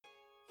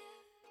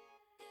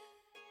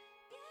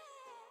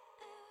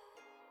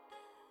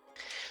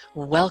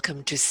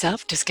Welcome to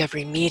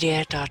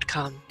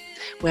selfdiscoverymedia.com,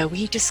 where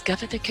we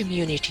discover the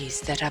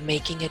communities that are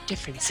making a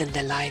difference in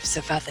the lives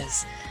of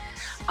others.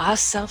 Our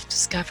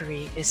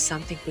self-discovery is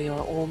something we are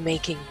all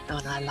making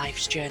on our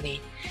life's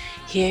journey.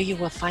 Here you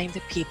will find the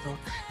people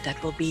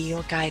that will be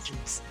your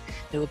guidance,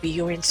 that will be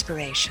your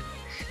inspiration,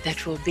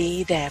 that will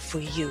be there for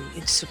you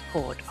in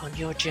support on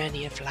your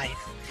journey of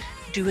life.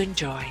 Do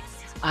enjoy.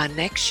 Our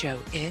next show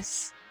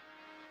is...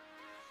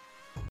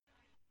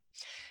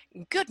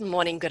 Good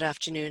morning, good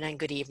afternoon, and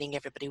good evening,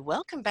 everybody.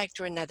 Welcome back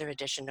to another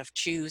edition of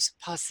Choose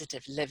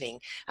Positive Living.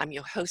 I'm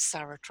your host,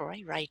 Sarah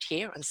Troy, right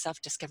here on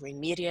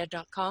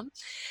selfdiscoverymedia.com.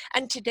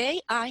 And today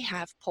I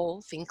have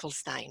Paul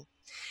Finkelstein.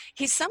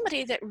 He's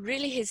somebody that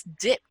really has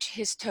dipped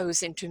his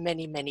toes into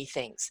many, many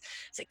things.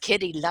 As a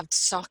kid, he loved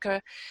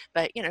soccer,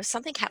 but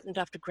something happened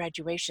after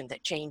graduation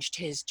that changed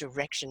his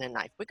direction in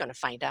life. We're going to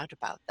find out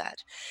about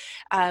that.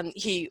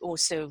 He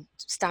also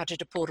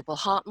started a portable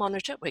heart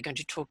monitor. We're going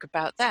to talk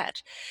about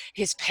that.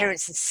 His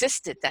parents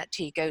insisted that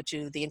he go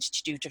to the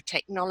Institute of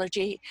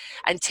Technology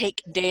and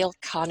take Dale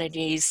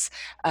Carnegie's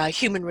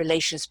Human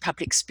Relations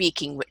Public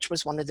Speaking, which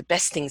was one of the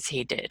best things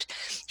he did.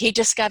 He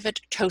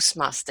discovered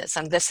Toastmasters,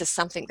 and this is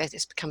something that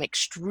has become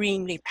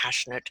extremely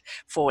passionate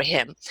for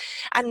him.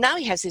 And now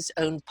he has his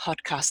own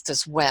podcast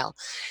as well.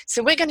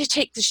 So we're going to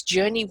take this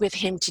journey with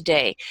him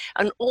today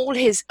and all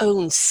his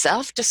own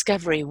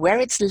self-discovery, where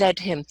it's led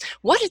him,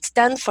 what it's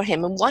done for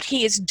him, and what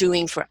he is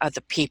doing for other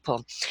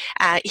people.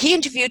 He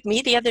interviewed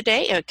me the other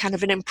day, kind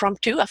of an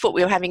impromptu. I thought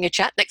we were having a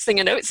chat. Next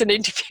thing I know, it's an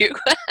interview.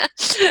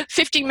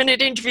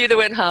 15-minute interview that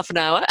went half an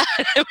hour,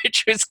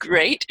 which was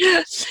great.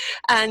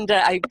 And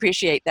I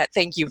appreciate that.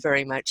 Thank you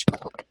very much.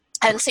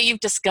 And so you've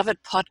discovered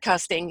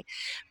podcasting,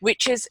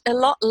 which is a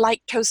lot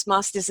like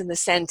Toastmasters in the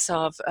sense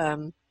of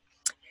the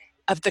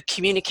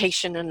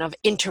communication and of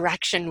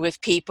interaction with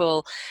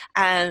people.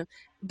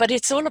 But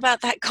it's all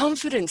about that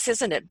confidence,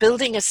 isn't it?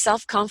 Building a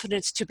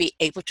self-confidence to be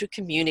able to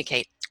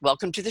communicate.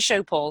 Welcome to the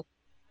show, Paul.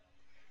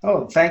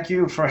 Oh, thank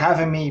you for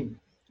having me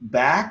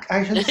back,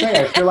 I should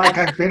say. I feel like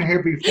I've been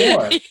here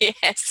before.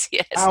 Yes.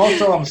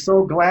 I'm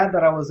so glad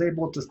that I was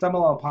able to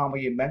stumble upon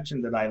what you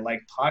mentioned, that I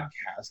like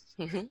podcasts.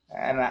 Mm-hmm.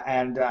 And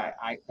I'm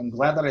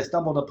glad that I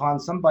stumbled upon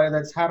somebody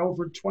that's had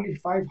over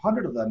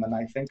 2,500 of them, and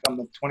I think I'm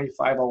the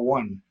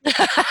 2,501.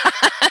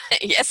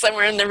 Yes,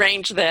 somewhere in the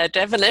range there,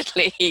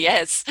 definitely,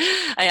 yes.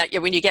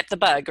 When you get the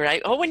bug,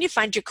 right? Or when you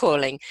find your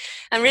calling.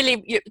 And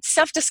really,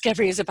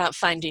 self-discovery is about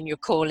finding your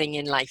calling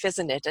in life,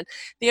 isn't it? And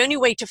the only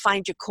way to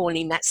find your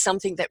calling, that's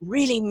something that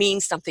really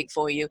means something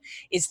for you,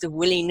 is the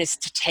willingness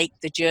to take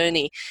the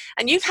journey.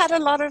 And you've had a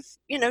lot of,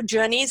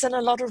 journeys and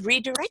a lot of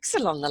redirects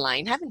along the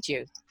line, haven't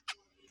you?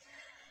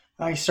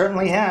 I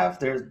certainly have.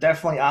 There's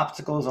definitely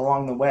obstacles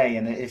along the way.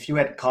 And if you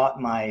had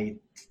caught my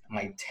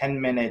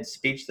 10-minute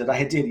speech that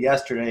I did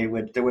yesterday,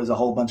 there was a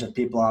whole bunch of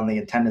people on the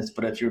attendance,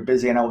 but if you're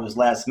busy and it was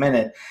last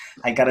minute,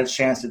 I got a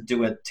chance to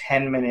do a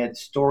 10-minute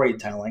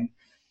storytelling.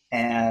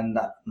 And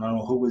I don't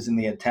know who was in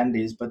the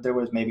attendees, but there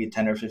was maybe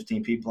 10 or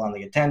 15 people on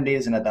the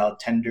attendees and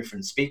about 10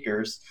 different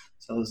speakers.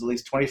 So there's at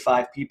least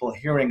 25 people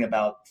hearing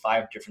about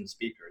 5 different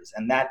speakers.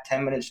 And that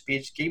 10-minute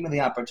speech gave me the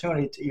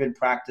opportunity to even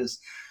practice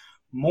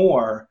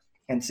more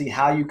and see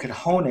how you could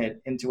hone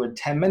it into a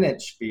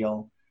 10-minute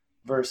spiel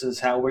versus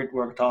how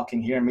we're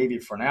talking here maybe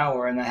for an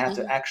hour. And I have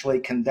to actually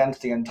condense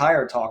the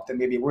entire talk that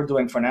maybe we're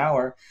doing for an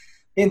hour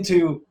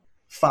into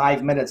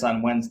 5 minutes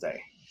on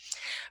Wednesday.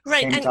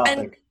 Right.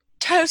 And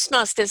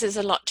Toastmasters is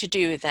a lot to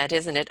do with that,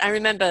 isn't it? I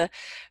remember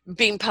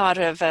being part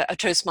of a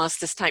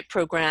Toastmasters type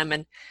program,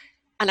 and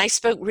I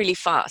spoke really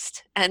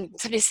fast. And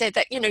somebody said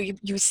that,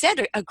 you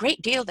said a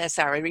great deal there,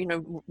 Sarah,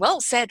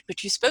 well said,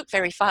 but you spoke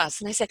very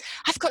fast. And I said,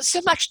 I've got so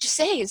much to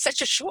say in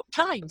such a short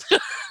time.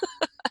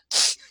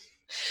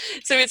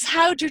 So it's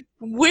how to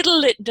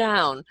whittle it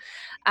down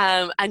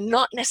and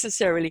not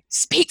necessarily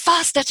speak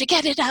faster to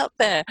get it out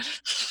there.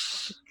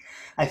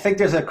 I think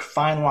there's a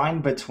fine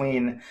line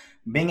between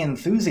being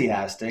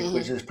enthusiastic,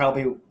 which is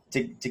probably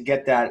to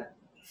get that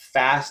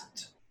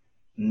fastness,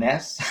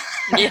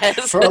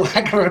 yes. for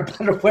lack of a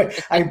better way.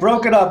 I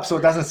broke it up so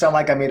it doesn't sound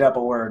like I made up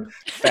a word.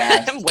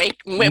 Fast.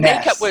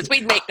 Make up words. We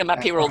make them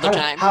up here all the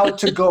time. How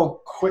to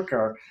go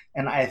quicker.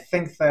 And I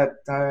think that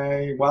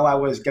while I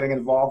was getting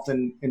involved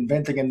in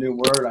inventing a new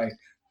word,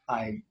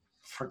 I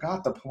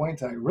forgot the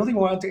point. I really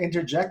wanted to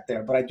interject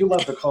there, but I do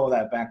love the call of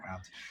that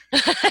background.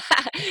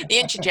 The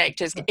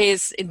interject is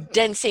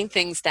densing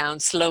things down,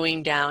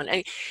 slowing down.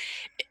 And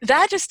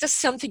that is just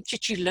something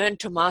that you learn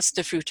to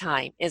master through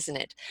time, isn't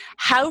it?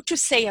 How to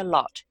say a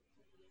lot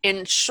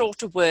in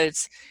shorter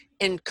words,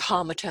 in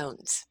calmer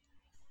tones.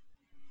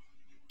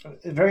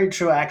 Very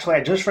true. Actually,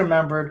 I just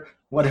remembered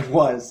what it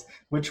was,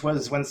 which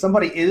was when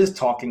somebody is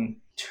talking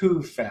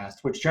too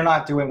fast, which you're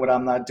not doing, what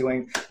I'm not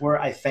doing, we're,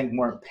 I think,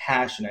 more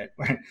passionate,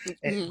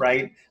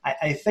 right?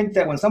 I think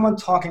that when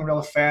someone's talking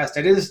real fast,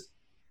 it is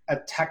a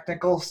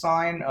technical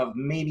sign of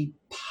maybe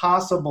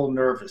possible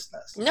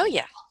nervousness. No,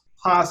 yeah.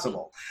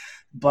 Possible.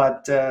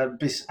 But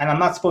and I'm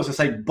not supposed to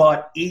say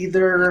but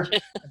either.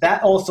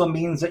 That also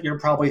means that you're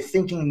probably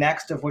thinking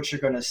next of what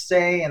you're going to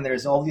say, and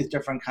there's all these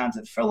different kinds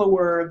of filler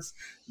words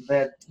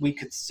that we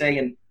could say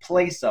in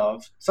place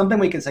of something.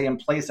 We could say in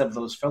place of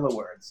those filler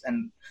words,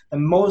 and the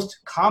most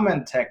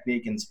common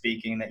technique in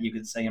speaking that you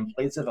could say in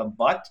place of a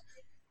but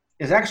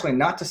is actually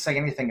not to say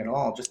anything at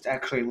all, just to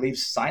actually leave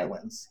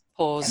silence,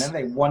 and then Pause.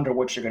 they wonder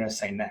what you're going to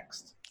say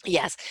next.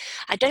 Yes,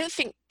 I don't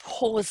think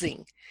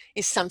pausing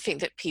is something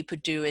that people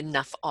do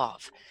enough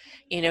of.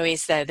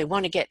 Is that they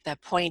want to get their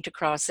point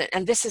across,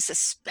 and this is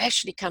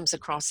especially comes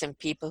across in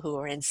people who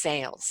are in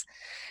sales.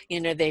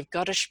 They've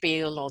got a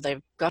spiel or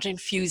they've got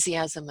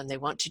enthusiasm and they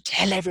want to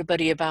tell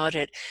everybody about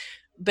it,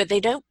 but they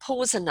don't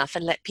pause enough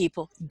and let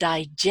people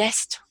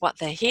digest what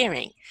they're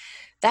hearing.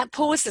 That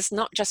pause is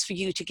not just for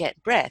you to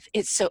get breath,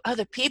 it's so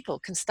other people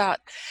can start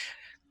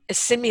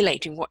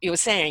assimilating what you're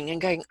saying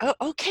and going, oh,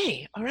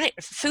 okay, all right,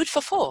 food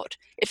for thought.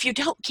 If you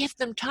don't give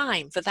them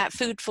time for that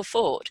food for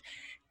thought,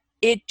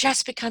 it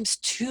just becomes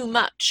too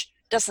much,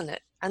 doesn't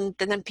it? And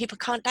then people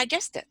can't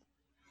digest it.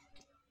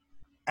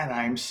 And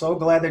I'm so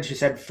glad that you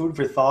said food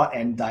for thought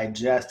and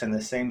digest in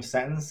the same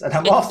sentence. And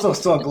I'm also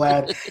so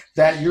glad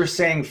that you're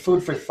saying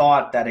food for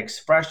thought, that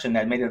expression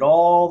that made it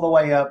all the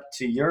way up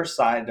to your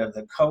side of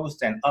the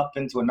coast and up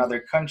into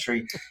another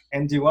country.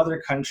 And do other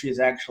countries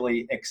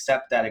actually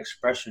accept that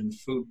expression,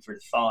 food for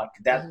thought?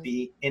 Could that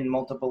be in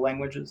multiple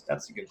languages?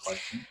 That's a good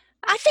question.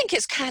 I think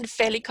it's kind of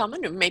fairly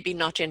common, and maybe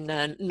not in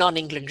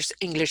non-English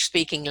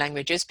speaking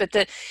languages, but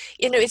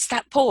it's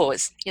that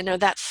pause,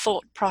 that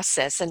thought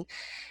process. And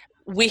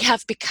we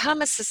have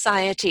become a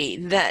society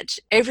that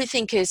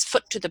everything is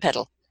foot to the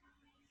pedal,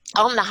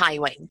 on the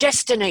highway,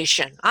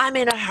 destination, I'm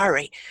in a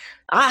hurry,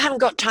 I haven't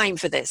got time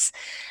for this.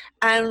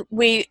 And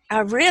we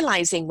are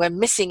realizing we're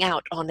missing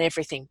out on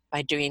everything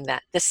by doing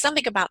that. There's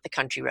something about the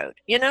country road.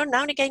 Now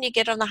and again you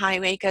get on the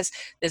highway because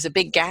there's a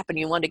big gap and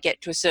you want to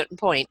get to a certain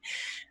point.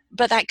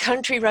 But that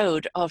country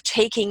road of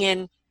taking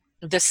in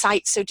the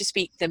sights, so to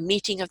speak, the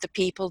meeting of the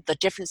people, the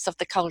difference of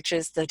the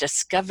cultures, the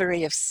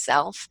discovery of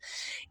self,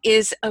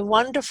 is a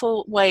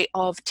wonderful way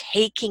of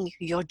taking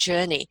your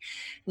journey.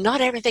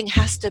 Not everything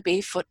has to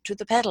be foot to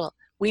the pedal.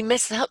 We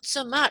miss out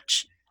so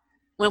much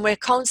when we're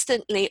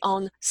constantly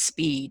on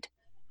speed.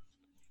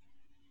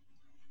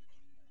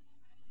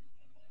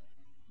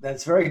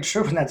 That's very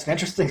true, and that's an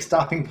interesting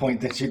stopping point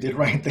that you did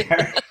right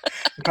there.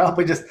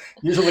 Probably just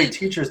usually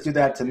teachers do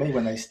that to me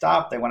when they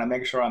stop. They want to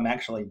make sure I'm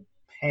actually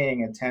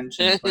paying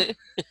attention. But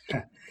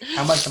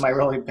how much am I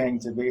really paying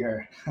to be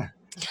here?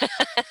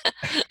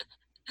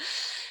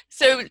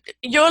 So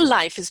your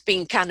life has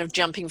been kind of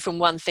jumping from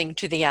one thing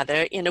to the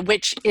other,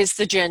 which is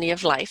the journey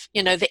of life,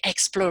 the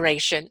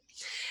exploration.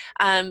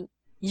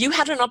 You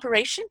had an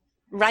operation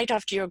right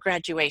after your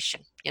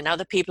graduation.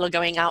 Other people are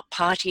going out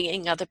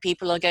partying, other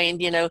people are going,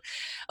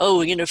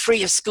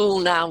 free of school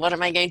now, what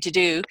am I going to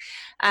do?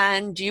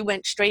 And you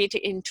went straight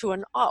into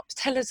an ops.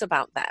 Tell us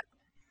about that.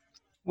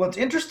 Well, it's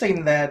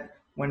interesting that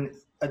when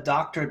a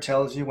doctor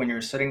tells you when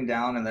you're sitting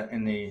down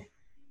in the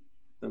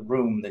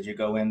room that you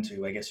go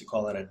into, I guess you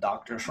call it a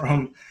doctor's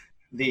room,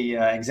 the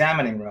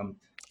examining room,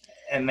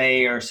 and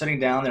they are sitting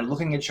down, they're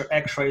looking at your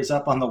x-rays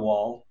up on the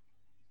wall,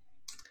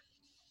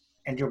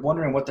 and you're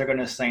wondering what they're going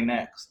to say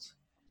next.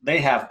 They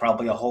have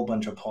probably a whole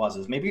bunch of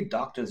pauses. Maybe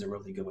doctors are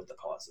really good with the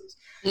pauses.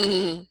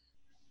 Mm-hmm.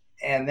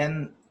 And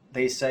then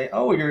they say,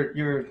 oh,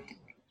 your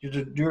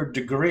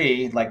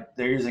degree, like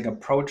they're using a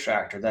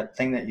protractor, that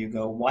thing that you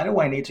go, why do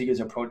I need to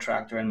use a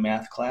protractor in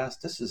math class?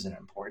 This isn't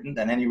important.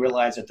 And then you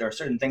realize that there are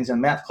certain things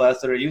in math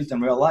class that are used in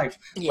real life,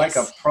 Yes. like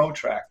a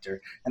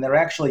protractor. And they're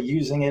actually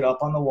using it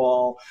up on the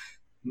wall,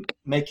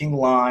 making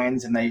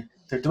lines, and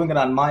they're doing it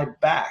on my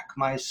back,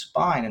 my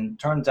spine. And it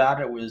turns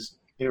out it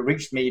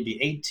reached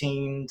maybe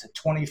 18 to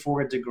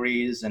 24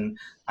 degrees, and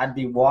I'd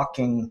be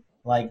walking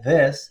like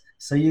this.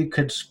 So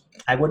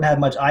I wouldn't have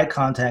much eye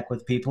contact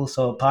with people.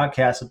 So a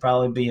podcast would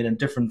probably be in a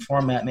different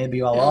format,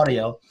 maybe all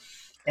audio.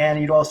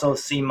 And you'd also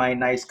see my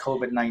nice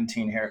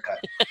COVID-19 haircut.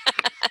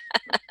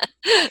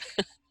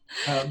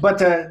 But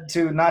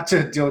to not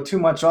to go too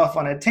much off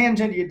on a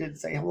tangent, you did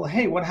say, well,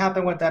 hey, what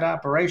happened with that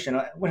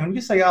operation? When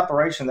you say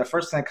operation, the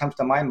first thing that comes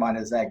to my mind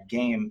is that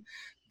game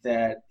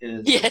that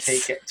is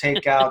Yes.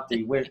 take out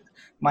the wish.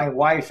 My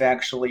wife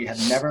actually had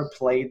never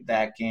played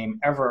that game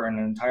ever in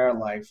her entire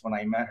life when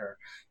I met her.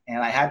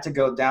 And I had to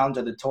go down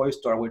to the toy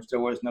store, which there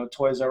was no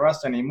Toys R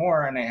Us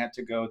anymore, and I had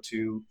to go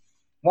to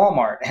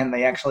Walmart, and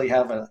they actually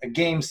have a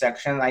game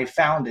section. And I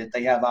found it.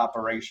 They have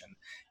Operation.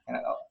 And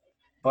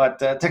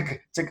but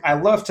I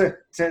love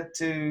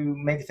to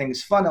make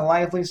things fun and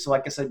lively, so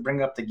I guess I'd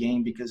bring up the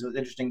game because it was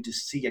interesting to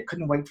see. I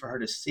couldn't wait for her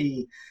to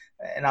see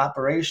an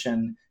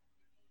operation.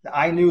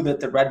 I knew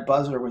that the red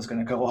buzzer was going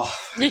to go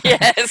off.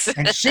 Yes.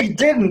 And she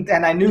didn't.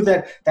 And I knew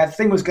that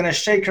thing was going to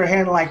shake her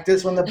hand like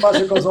this when the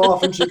buzzer goes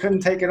off, and she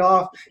couldn't take it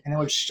off, and it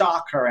would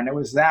shock her. And it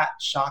was that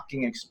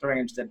shocking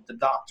experience that the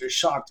doctor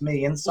shocked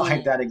me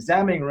inside that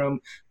examining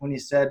room when he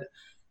said,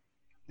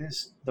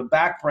 the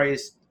back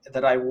brace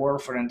that I wore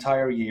for an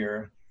entire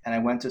year and I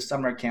went to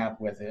summer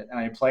camp with it, and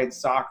I played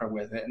soccer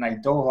with it, and I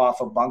dove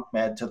off a bunk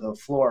bed to the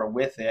floor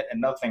with it, and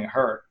nothing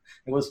hurt.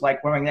 It was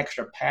like wearing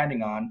extra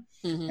padding on,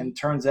 Mm-hmm. and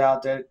turns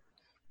out that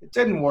it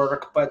didn't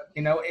work, but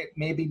it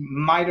maybe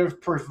might have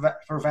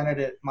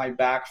prevented my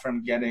back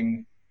from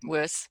getting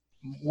Worse.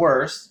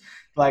 worse.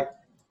 Like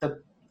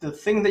the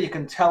thing that you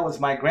can tell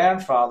is my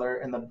grandfather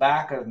in the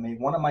back of me,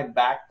 one of my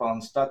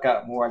backbones stuck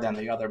out more than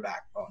the other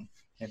backbone.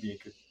 Maybe you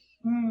could.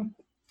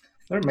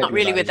 Not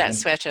really with that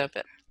sweater,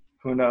 but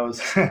who knows?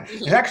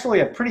 It's actually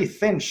a pretty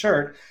thin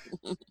shirt,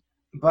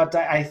 but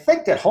I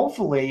think that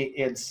hopefully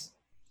it's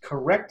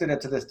corrected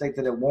it to the state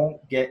that it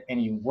won't get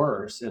any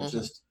worse. It's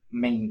just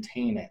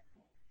maintain it.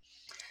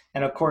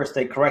 And of course,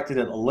 they corrected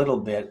it a little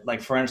bit. Like,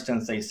 for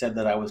instance, they said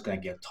that I was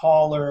going to get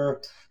taller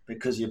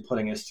because you're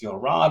putting a steel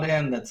rod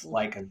in that's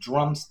like a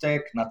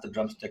drumstick, not the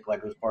drumstick like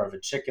it was part of a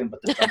chicken,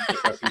 but the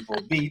drumstick where people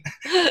beat.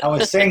 I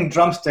was saying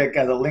drumstick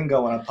as a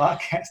lingo on a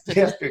podcast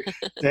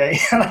yesterday,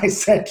 and I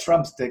said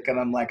drumstick, and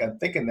I'm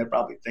thinking they're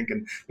probably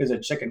thinking there's a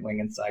chicken wing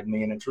inside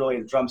me, and it's really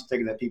a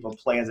drumstick that people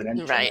play as an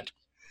instrument. Right.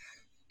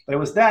 But it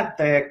was that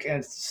thick, and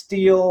it's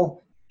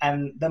steel,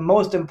 and the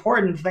most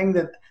important thing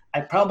that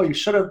I probably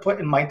should have put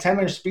in my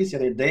 10-minute speech the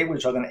other day,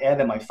 which I'm going to add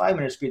in my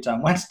 5-minute speech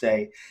on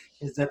Wednesday,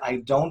 is that I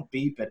don't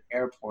beep at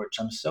airports.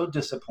 I'm so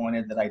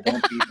disappointed that I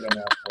don't beep at an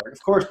airport.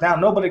 Of course, now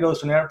nobody goes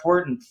to an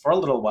airport and for a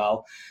little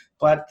while,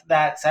 but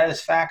that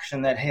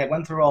satisfaction that, hey, I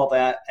went through all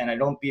that and I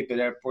don't beep at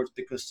airports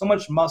because so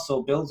much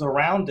muscle builds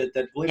around it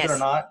that, believe it or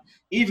not,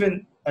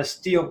 even a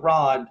steel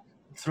rod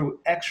through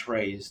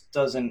x-rays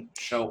doesn't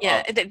show up.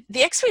 Yeah,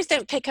 the x-rays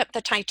don't pick up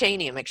the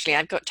titanium. Actually,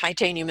 I've got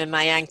titanium in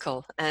my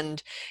ankle,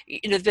 and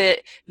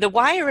the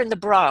wire in the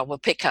bra will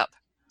pick up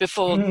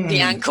before the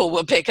ankle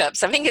will pick up.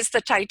 So I think it's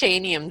the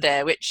titanium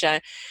there, which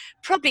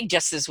probably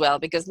just as well,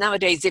 because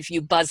nowadays if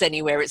you buzz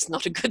anywhere, it's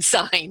not a good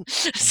sign.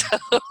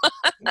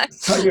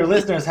 So your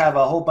listeners have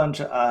a whole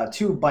bunch of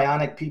two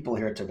bionic people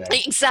here today.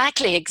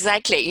 Exactly.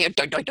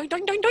 Doing, doing,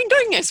 doing, doing, doing,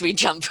 doing as we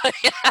jump.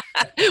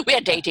 We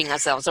are dating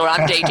ourselves, or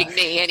I'm dating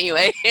me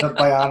anyway. The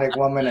bionic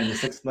woman and the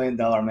 $6 million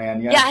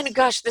man. Yes. Yeah, and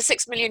gosh, the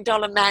 $6 million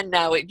man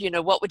now,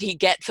 what would he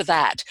get for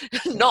that?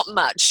 Not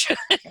much.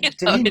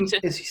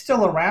 Is he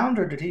still around,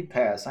 or did he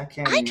pass? I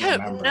don't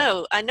remember.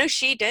 know. I know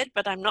she did,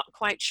 but I'm not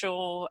quite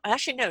sure.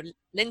 Actually, no,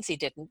 Lindsay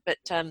didn't, but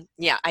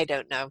yeah, I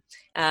don't know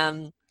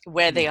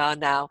where they are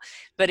now.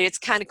 But it's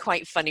kind of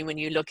quite funny when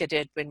you look at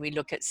it, when we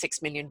look at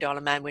 $6 Million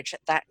Man, which at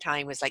that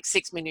time was like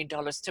 $6 million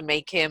to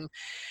make him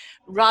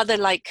rather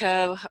like,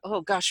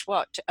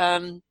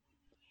 in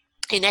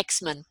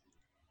X-Men,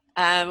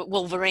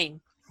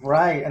 Wolverine.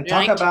 Right, and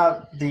talk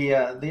about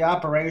the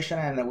operation,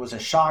 and it was a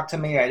shock to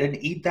me. I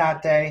didn't eat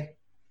that day,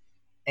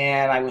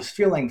 and I was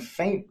feeling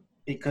faint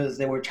because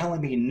they were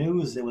telling me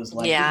news. It was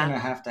like, you're going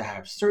to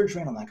have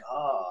surgery, and I'm like,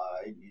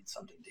 I need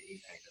something to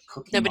eat. I need a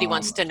cookie. Nobody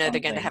wants to know they're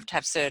going to have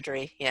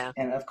surgery, yeah.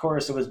 And of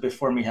course, it was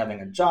before me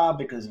having a job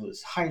because it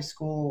was high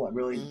school. I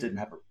really didn't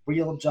have a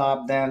real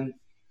job then.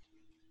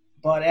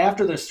 But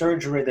after the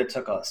surgery, that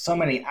took so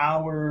many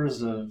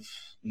hours of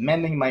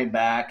mending my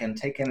back and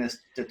taking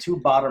the two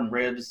bottom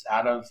ribs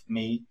out of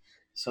me,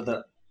 so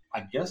that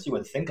I guess you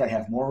would think I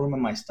have more room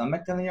in my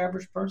stomach than the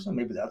average person.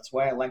 Maybe that's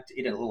why I like to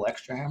eat a little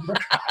extra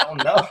hamburger. I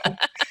don't know.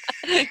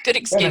 Good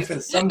excuse.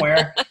 Benefits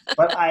somewhere.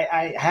 But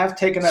I have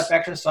taken up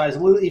exercise a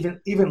little,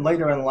 even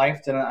later in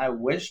life than I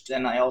wished,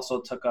 and I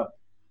also took up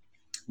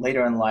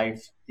later in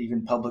life,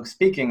 even public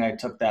speaking. I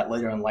took that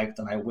later in life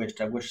than I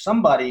wished. I wish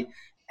somebody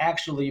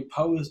actually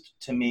posed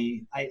to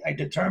me. I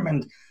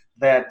determined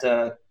that.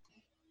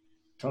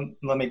 Don't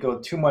let me go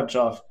too much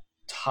off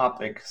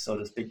topic, so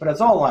to speak, but it's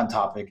all on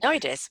topic. Oh,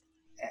 it is.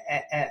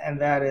 And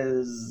that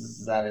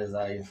is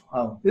I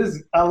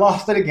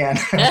lost it again.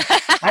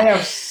 I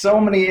have so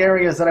many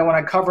areas that I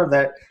want to cover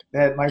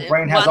that my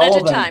brain has one all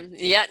at of them. Time.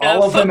 Yeah,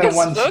 all of them in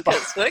one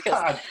focus.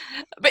 spot.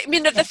 But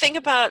the thing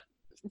about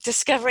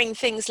discovering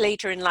things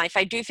later in life,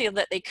 I do feel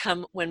that they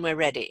come when we're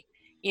ready.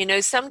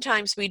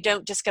 Sometimes we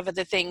don't discover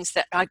the things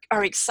that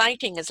are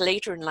exciting as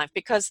later in life,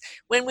 because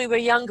when we were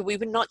younger, we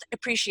would not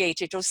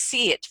appreciate it or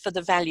see it for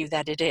the value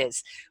that it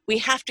is. We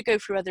have to go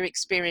through other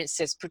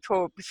experiences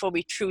before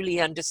we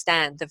truly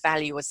understand the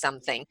value of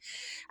something.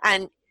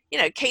 And,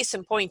 case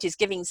in point is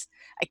giving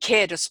a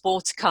kid a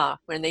sports car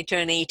when they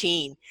turn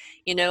 18,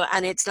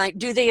 and it's like,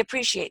 do they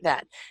appreciate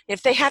that?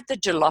 If they had the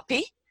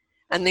jalopy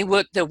and they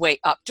worked their way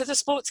up to the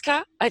sports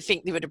car, I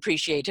think they would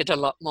appreciate it a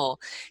lot more.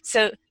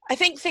 So I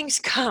think things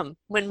come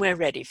when we're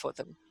ready for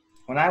them.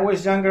 When I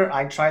was younger,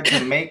 I tried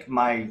to make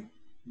my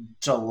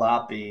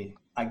jalopy.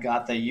 I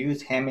got the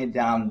used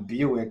hand-me-down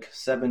Buick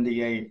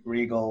 78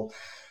 Regal.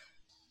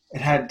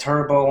 It had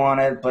turbo on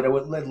it, but it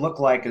looked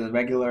like a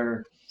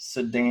regular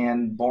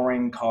sedan,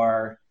 boring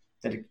car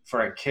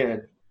for a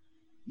kid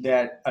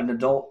that an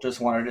adult just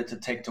wanted it to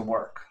take to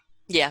work.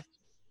 Yeah.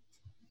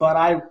 But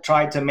I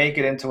tried to make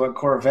it into a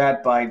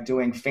Corvette by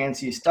doing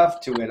fancy stuff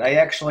to it. I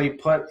actually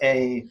put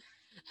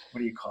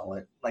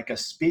like a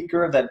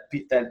speaker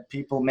that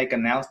people make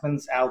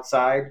announcements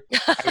outside.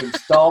 I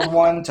installed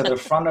one to the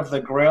front of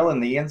the grill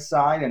and the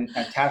inside and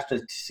attached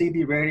a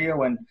CB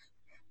radio and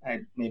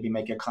I'd maybe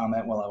make a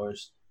comment while I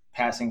was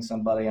passing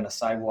somebody on a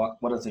sidewalk.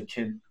 What is a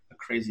kid? A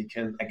crazy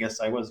kid? I guess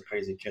I was a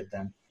crazy kid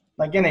then.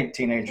 Like any Not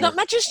teenager,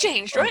 much has I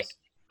changed, right?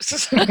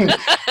 suppose.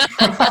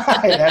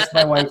 Right, ask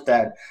my wife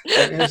that.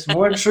 That is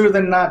more true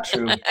than not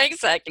true.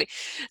 Exactly.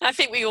 I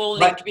think we all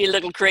need to But be a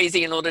little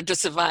crazy in order to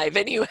survive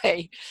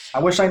anyway. I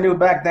wish I knew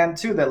back then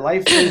too that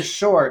life is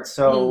short, Mm.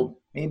 so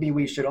maybe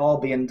we should all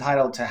be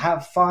entitled to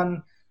have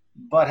fun,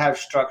 but have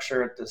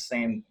structure at the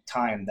same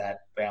time.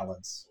 That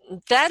balance.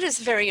 That is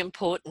very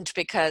important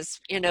because,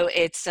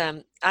 it's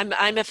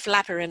I'm a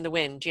flapper in the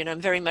wind. I'm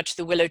very much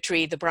the willow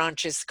tree, the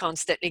branches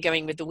constantly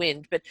going with the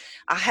wind, but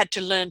I had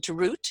to learn to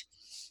root,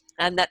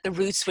 and that the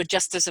roots were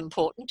just as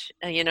important,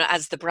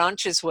 as the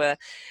branches were.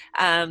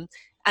 Um,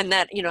 and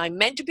that, I'm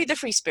meant to be the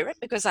free spirit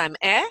because I'm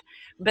air,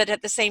 but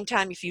at the same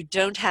time, if you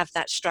don't have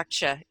that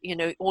structure,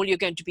 all you're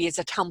going to be is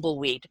a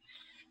tumbleweed.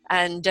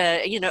 And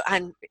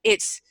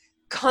it's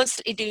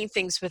constantly doing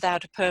things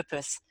without a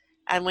purpose.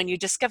 And when you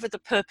discover the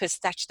purpose,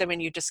 that's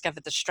when you discover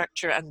the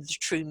structure and the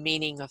true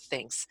meaning of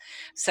things.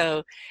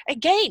 So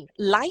again,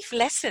 life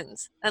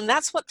lessons, and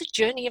that's what the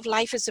journey of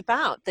life is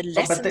about, the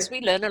But lessons we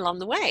learn along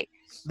the way.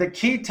 the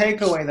key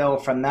takeaway, though,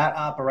 from that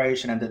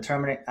operation and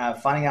determining,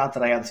 finding out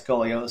that I had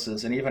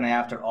scoliosis, and even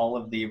after all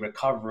of the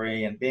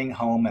recovery and being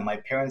home, and my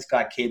parents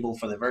got cable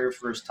for the very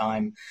first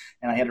time,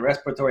 and I had a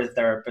respiratory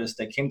therapist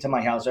that came to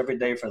my house every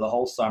day for the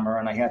whole summer,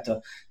 and I had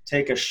to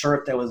take a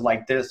shirt that was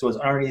like this, was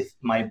underneath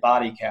my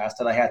body cast,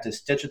 that I had to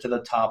stitch it to the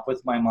top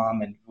with my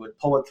mom and would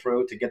pull it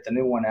through to get the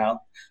new one out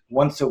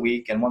once a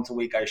week, and once a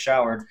week I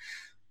showered.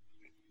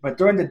 But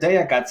during the day,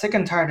 I got sick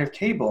and tired of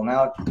cable.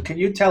 Now, can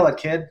you tell a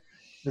kid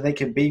that they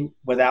could be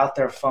without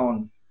their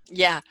phone?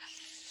 Yeah.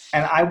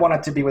 And I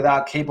wanted to be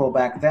without cable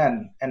back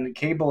then. And the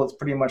cable is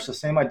pretty much the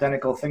same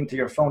identical thing to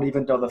your phone,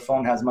 even though the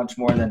phone has much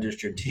more than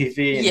just your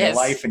TV and your Yes.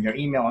 life and your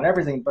email and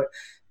everything. But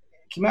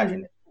can you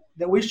imagine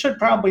that we should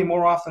probably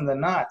more often than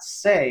not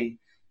say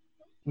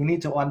we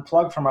need to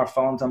unplug from our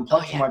phones, Oh,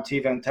 unplug from yeah. our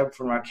TV, unplug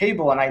from our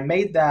cable. And I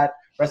made that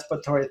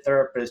respiratory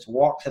therapist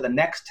walk to the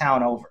next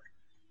town over.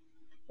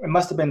 It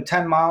must have been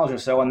 10 miles or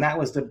so. And that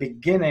was the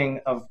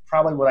beginning of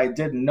probably what I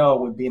didn't know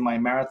would be my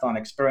marathon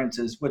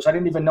experiences, which I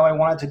didn't even know I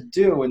wanted to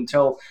do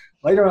until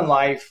later in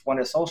life when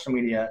a social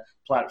media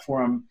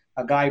platform,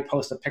 a guy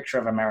posts a picture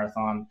of a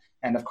marathon.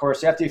 And of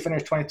course, after you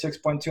finish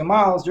 26.2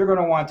 miles, you're going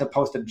to want to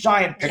post a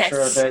giant picture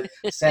of Yes.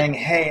 it saying,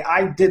 hey,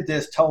 I did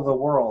this, tell the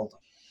world.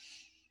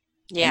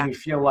 And Yeah. you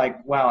feel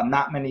like, wow,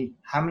 not many,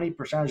 how many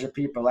percentage of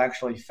people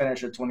actually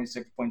finish a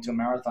 26.2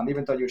 marathon,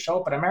 even though you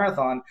show up at a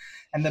marathon.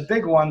 And the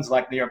big ones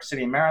like New York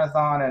City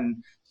Marathon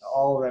and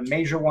all the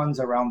major ones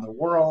around the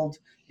world,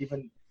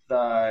 even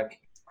the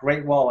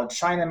Great Wall of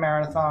China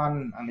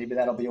Marathon, maybe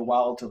that'll be a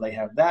while till they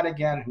have that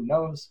again, who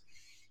knows?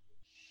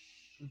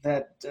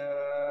 That,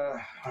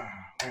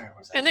 where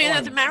was I And going the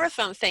with this?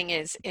 marathon thing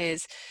is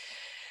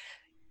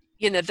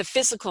the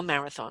physical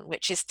marathon,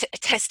 which is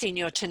testing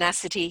your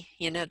tenacity,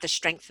 the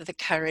strength of the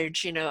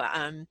courage,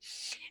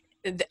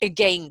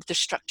 again, the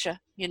structure,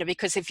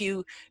 because if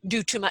you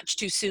do too much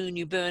too soon,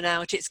 you burn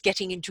out. It's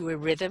getting into a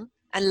rhythm.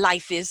 And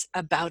life is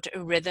about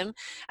a rhythm.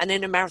 And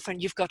in a marathon,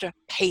 you've got to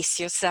pace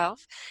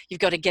yourself. You've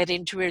got to get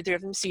into a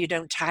rhythm so you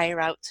don't tire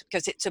out,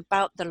 because it's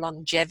about the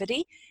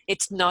longevity.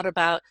 It's not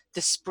about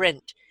the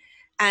sprint.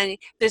 And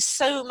there's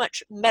so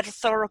much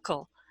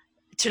metaphorical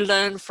to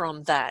learn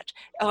from that,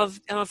 of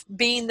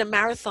being the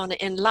marathon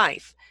in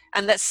life,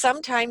 and that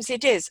sometimes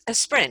it is a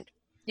sprint,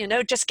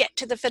 just get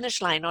to the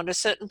finish line on a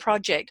certain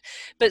project.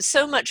 But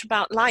so much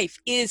about life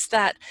is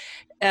that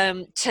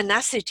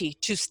tenacity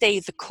to stay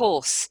the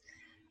course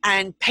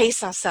and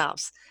pace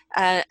ourselves.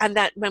 And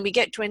that when we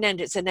get to an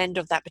end, it's an end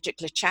of that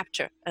particular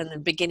chapter and the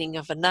beginning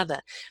of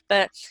another.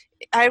 But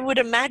I would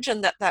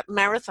imagine that that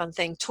marathon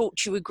thing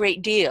taught you a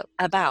great deal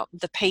about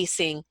the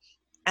pacing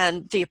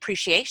and the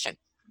appreciation.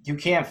 You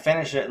can't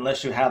finish it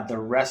unless you have the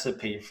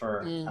recipe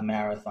for a Mm.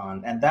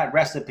 marathon. And that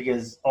recipe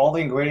is all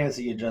the ingredients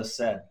that you just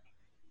said.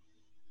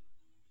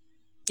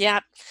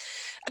 Yeah.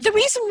 The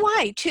reason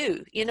why,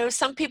 too,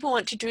 some people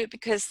want to do it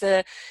because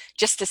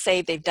just to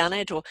say they've done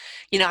it, or,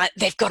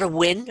 they've got to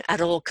win at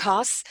all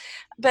costs.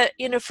 But,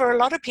 for a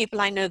lot of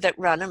people I know that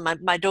run, and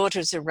my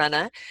daughter's a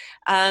runner,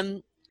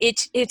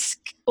 it's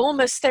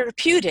almost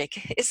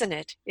therapeutic, isn't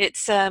it?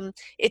 It's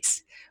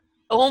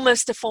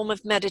almost a form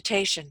of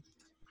meditation.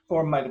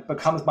 Or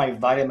becomes my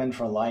vitamin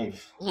for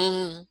life.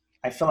 Mm.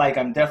 I feel like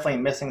I'm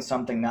definitely missing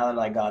something now that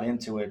I got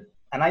into it.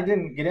 And I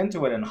didn't get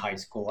into it in high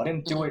school. I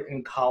didn't do Mm. it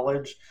in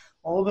college.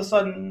 All of a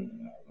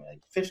sudden,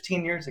 like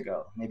 15 years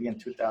ago, maybe in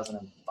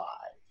 2005.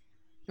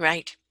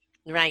 Right,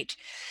 right.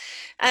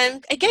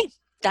 And again,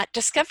 that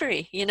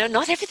discovery,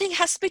 not everything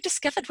has to be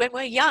discovered when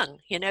we're young.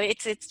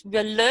 It's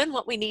we'll learn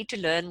what we need to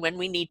learn when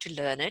we need to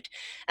learn it,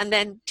 and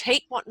then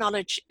take what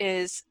knowledge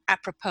is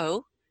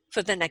apropos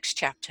for the next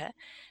chapter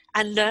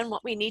and learn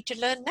what we need to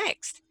learn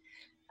next.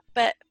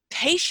 But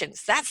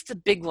patience, that's the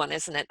big one,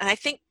 isn't it? And I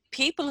think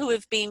people who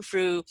have been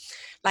through,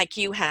 like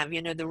you have,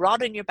 the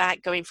rod in your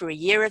back, going through a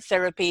year of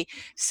therapy,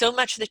 so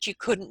much that you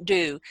couldn't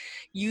do,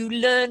 you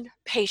learn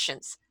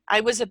patience.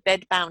 I was a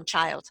bedbound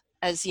child.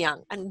 as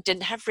young and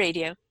didn't have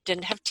radio,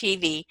 didn't have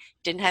TV,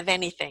 didn't have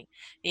anything,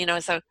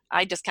 so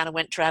I just kind of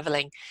went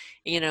traveling,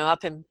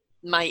 up in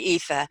my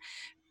ether.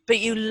 But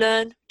you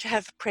learn to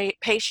have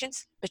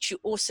patience, but you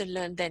also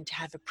learn then to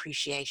have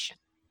appreciation.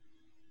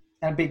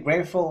 And be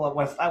grateful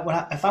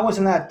if I was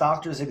in that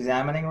doctor's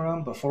examining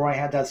room before I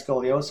had that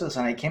scoliosis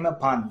and I came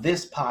upon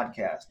this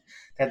podcast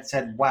that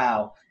said,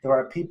 wow, there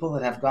are people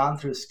that have gone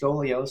through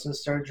scoliosis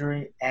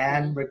surgery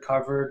and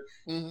recovered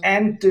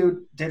and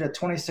did a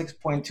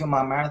 26.2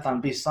 mile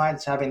marathon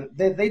besides having,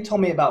 they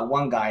told me about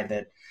one guy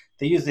that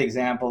they used the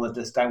example that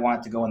this guy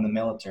wanted to go in the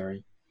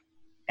military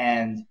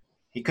and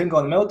he couldn't go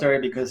in the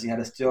military because he had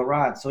a steel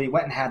rod. So he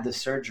went and had the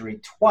surgery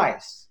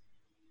twice,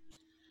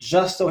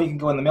 just so he can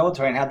go in the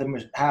military and have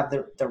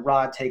the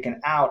rod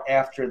taken out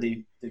after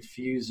the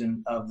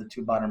fusion of the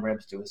two bottom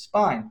ribs to his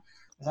spine.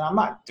 I said, I'm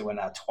not doing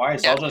that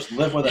twice. I'll just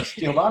live with a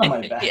steel rod on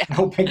my back. Yeah.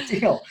 No big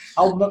deal.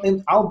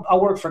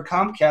 I'll work for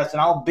Comcast and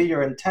I'll be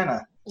your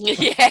antenna.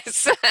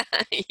 Yes.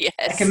 Yes.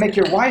 I can make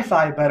your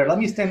Wi-Fi better. Let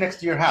me stand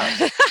next to your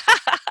house.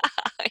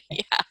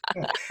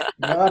 Yeah.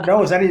 God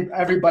knows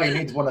everybody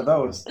needs one of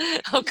those.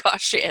 Oh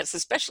gosh, yes,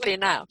 especially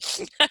now.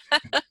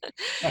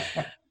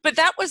 But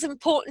that was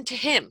important to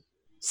him.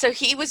 So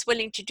he was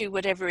willing to do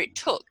whatever it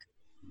took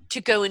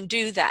to go and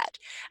do that.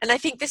 And I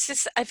think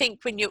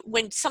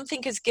when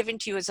something is given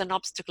to you as an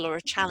obstacle or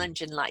a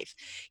challenge in life,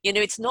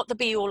 it's not the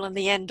be all and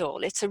the end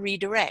all, it's a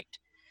redirect.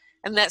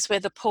 And that's where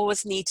the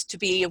pause needs to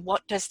be.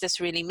 What does this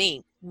really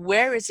mean?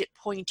 Where is it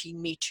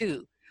pointing me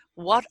to?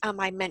 What am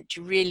I meant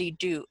to really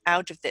do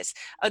out of this?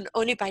 And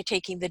only by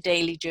taking the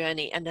daily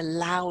journey and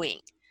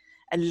allowing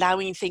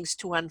things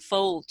to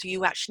unfold do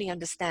you actually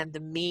understand the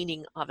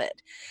meaning of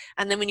it.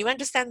 And then when you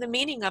understand the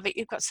meaning of it,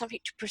 you've got something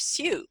to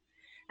pursue.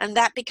 And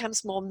that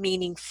becomes more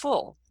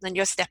meaningful. Then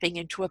you're stepping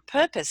into a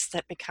purpose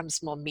that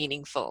becomes more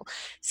meaningful.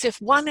 So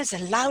if one is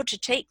allowed to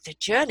take the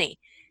journey,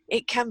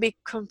 it can be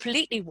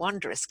completely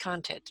wondrous,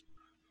 can't it?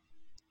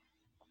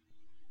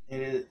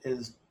 It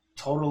is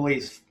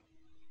totally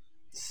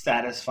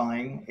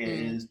satisfying. It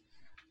is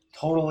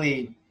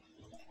totally...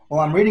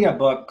 Well, I'm reading a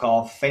book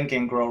called Think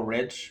and Grow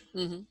Rich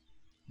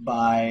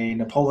by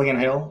Napoleon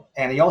Hill.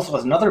 And he also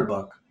has another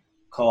book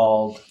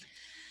called...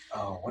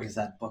 Oh, what is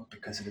that book?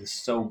 Because it is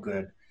so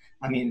good.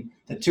 I mean,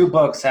 the two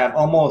books have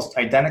almost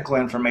identical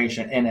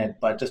information in it,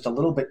 but just a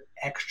little bit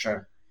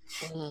extra.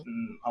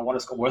 I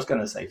was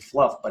going to say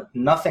fluff, but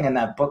nothing in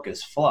that book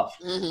is fluff.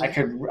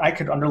 I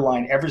could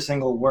underline every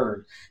single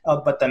word.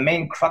 But the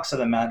main crux of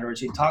the matter is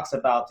he talks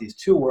about these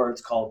two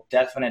words called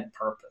definite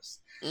purpose.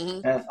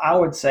 And if I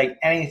would say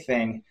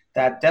anything,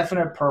 that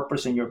definite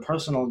purpose in your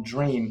personal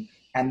dream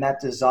and that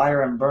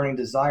desire and burning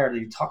desire that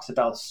he talks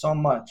about so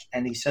much,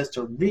 and he says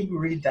to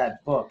reread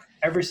that book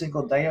every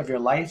single day of your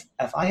life.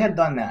 If I had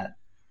done that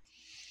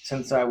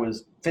since I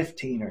was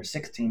 15 or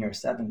 16 or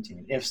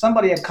 17, if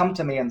somebody had come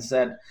to me and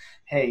said,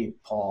 hey,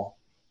 Paul,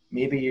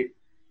 maybe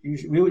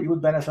you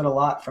would benefit a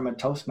lot from a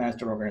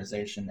Toastmaster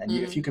organization, and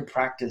if you could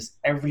practice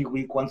every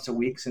week, once a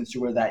week, since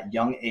you were that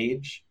young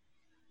age,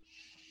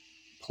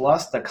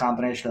 plus the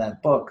combination of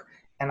that book.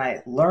 And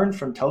I learned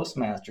from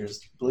Toastmasters,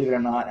 believe it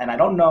or not, and I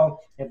don't know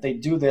if they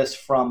do this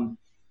from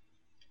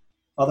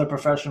other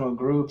professional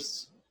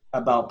groups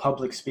about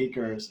public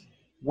speakers,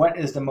 what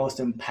is the most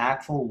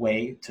impactful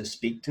way to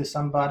speak to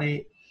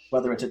somebody,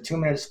 whether it's a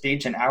 2-minute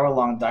speech, an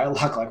hour-long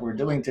dialogue like we're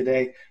doing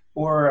today,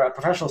 or a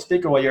professional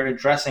speaker where you're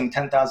addressing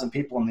 10,000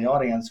 people in the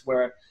audience,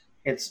 where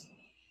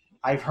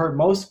I've heard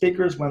most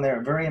speakers, when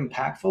they're very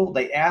impactful,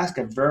 they ask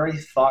a very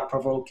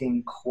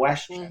thought-provoking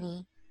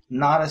question,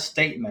 not a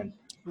statement.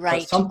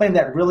 Right. But something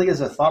that really is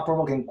a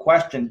thought-provoking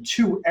question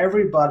to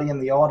everybody in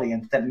the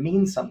audience that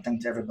means something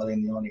to everybody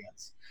in the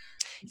audience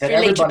that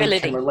everybody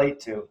can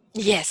relate to.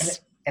 Yes.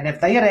 And if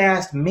they had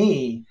asked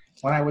me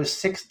when I was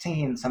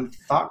 16 some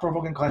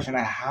thought-provoking question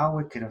on how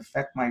it could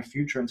affect my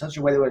future in such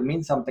a way that would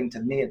mean something to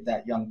me at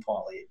that young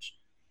Paul age,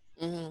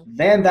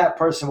 then that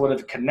person would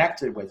have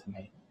connected with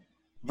me.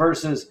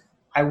 Versus,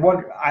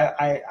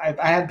 I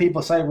had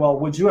people say, well,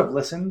 would you have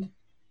listened?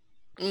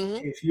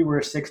 If you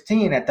were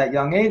 16 at that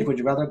young age, would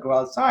you rather go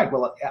outside?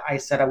 Well, I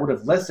said I would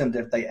have listened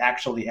if they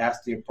actually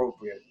asked the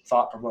appropriate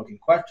thought-provoking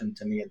question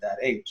to me at that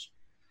age.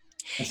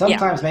 And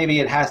sometimes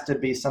maybe it has to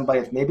be somebody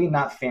that's maybe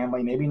not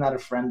family, maybe not a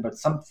friend, but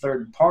some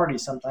third party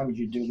sometimes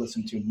you do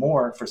listen to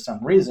more for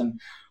some reason,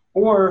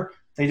 or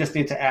they just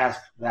need to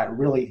ask that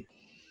really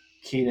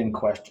keyed-in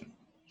question.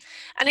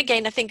 And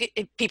again, I think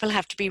people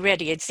have to be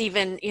ready. It's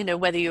even,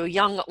 whether you're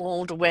young or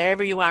old or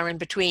wherever you are in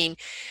between,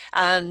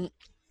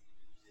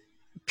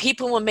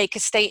 people will make a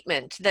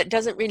statement that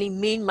doesn't really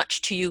mean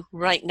much to you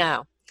right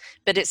now,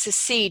 but it's a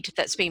seed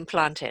that's been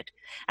planted.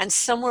 And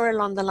somewhere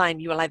along the line,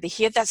 you will either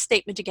hear that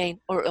statement again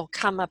or it'll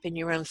come up in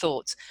your own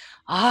thoughts.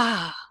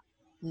 Now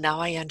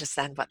I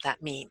understand what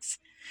that means.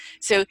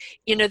 So,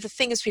 the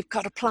thing is, we've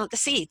got to plant the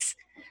seeds.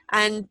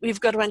 And we've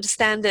got to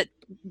understand that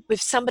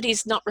if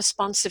somebody's not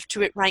responsive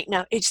to it right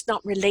now, it's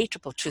not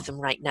relatable to them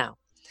right now.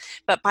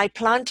 But by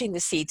planting the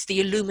seeds, the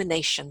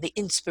illumination, the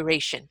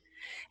inspiration,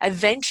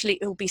 eventually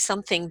it will be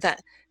something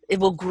that it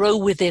will grow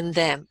within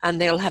them,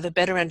 and they'll have a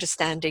better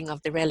understanding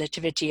of the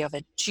relativity of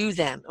it to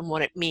them and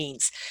what it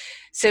means.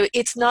 So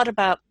it's not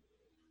about,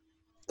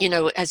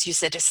 as you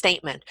said, a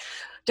statement,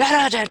 da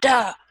da da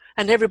da,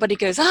 and everybody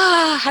goes,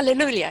 ah,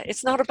 hallelujah.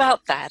 It's not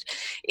about that.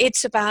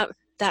 It's about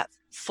that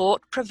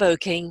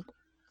thought-provoking,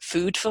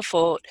 food for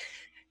thought,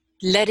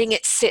 letting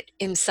it sit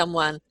in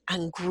someone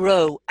and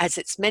grow as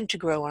it's meant to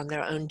grow on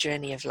their own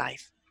journey of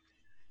life.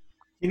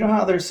 You know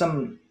how there's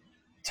some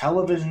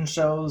television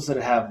shows that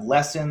have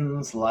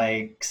lessons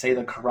like, say,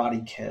 The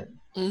Karate Kid?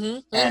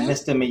 And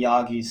Mr.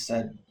 Miyagi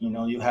said,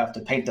 you have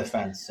to paint the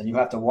fence, and you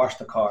have to wash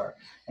the car,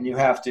 and you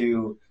have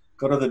to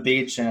go to the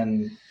beach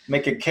and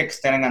make a kick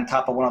standing on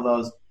top of one of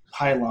those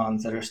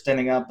pylons that are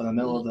standing up in the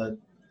middle of the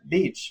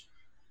beach.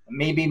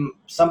 Maybe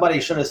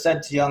somebody should have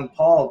said to young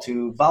Paul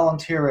to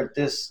volunteer at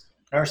this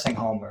nursing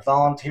home or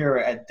volunteer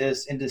at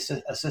this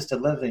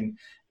assisted living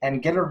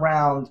and get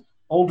around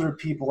older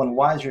people and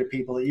wiser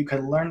people that you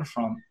can learn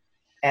from.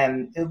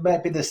 And it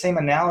might be the same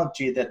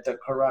analogy that the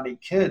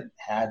Karate Kid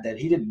had, that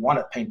he didn't want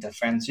to paint the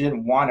fence. He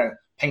didn't want to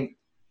paint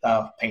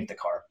the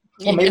car.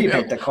 Well, maybe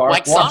paint the car.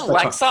 Wax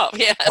off,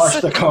 yes.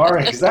 Wash the car,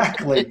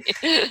 exactly.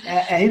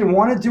 And he didn't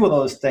want to do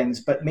those things,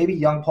 but maybe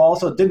young Paul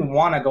also didn't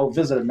want to go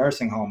visit a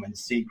nursing home and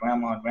see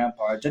grandma and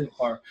grandpa,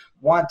 or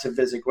want to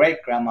visit great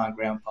grandma and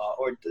grandpa,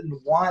 or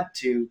didn't want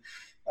to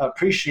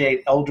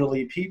appreciate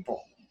elderly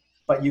people.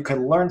 But you could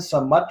learn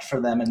so much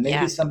from them, and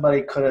maybe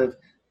somebody could have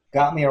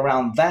got me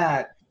around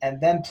that, and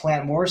then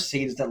plant more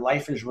seeds that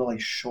life is really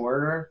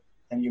shorter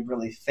than you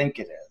really think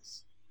it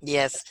is.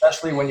 Yes.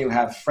 Especially when you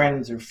have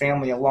friends or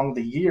family along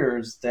the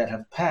years that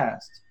have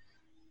passed.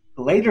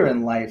 Later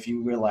in life,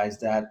 you realize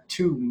that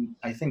too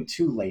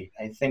late.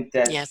 I think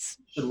that you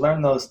should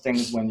learn those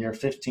things when you're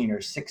 15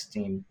 or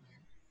 16,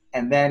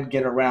 and then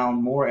get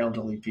around more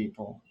elderly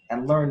people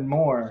and learn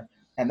more,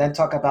 and then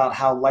talk about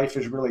how life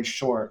is really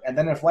short. And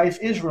then if life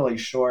is really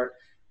short,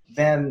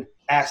 then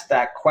ask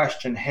that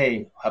question,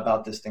 hey, how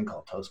about this thing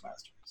called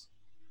Toastmasters?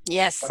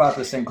 Yes. How about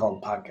this thing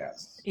called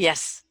podcasts?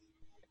 Yes.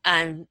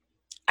 And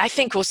I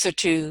think also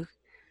too,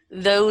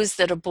 those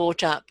that are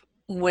brought up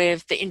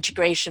with the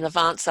integration of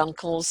aunts,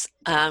 uncles,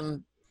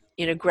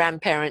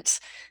 grandparents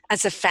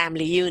as a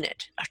family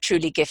unit are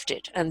truly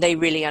gifted, and they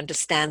really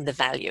understand the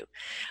value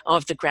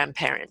of the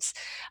grandparents.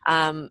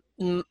 I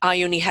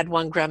only had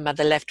one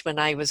grandmother left when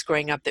I was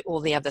growing up. All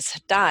the others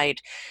had died,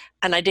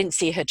 and I didn't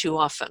see her too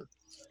often.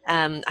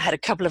 I had a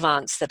couple of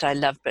aunts that I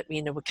loved, but,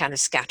 were kind of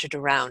scattered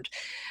around.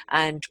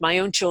 And my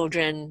own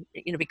children,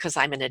 because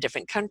I'm in a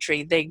different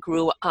country, they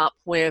grew up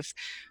with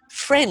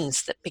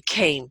friends that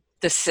became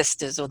the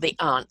sisters or the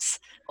aunts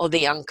or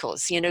the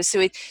uncles,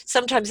 so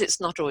sometimes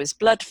it's not always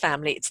blood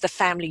family, it's the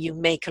family you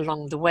make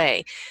along the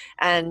way.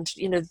 And,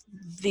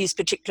 these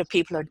particular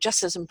people are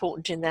just as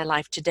important in their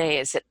life today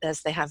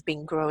as they have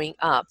been growing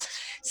up.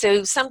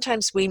 So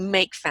sometimes we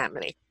make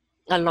family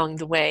along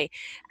the way.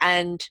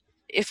 And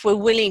if we're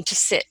willing to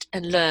sit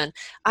and learn,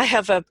 I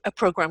have a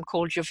program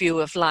called Your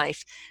View of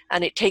Life,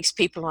 and it takes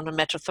people on a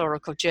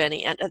metaphorical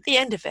journey. And at the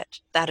end of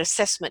it, that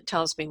assessment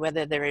tells me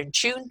whether they're in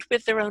tune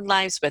with their own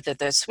lives, whether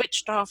they're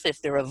switched off,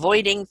 if they're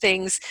avoiding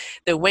things,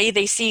 the way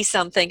they see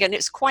something. And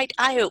it's quite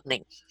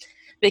eye-opening,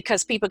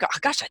 because people go, oh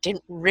gosh, I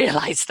didn't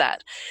realize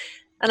that.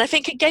 And I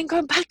think, again,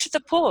 going back to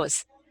the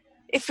pause,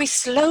 if we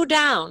slow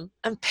down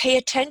and pay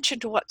attention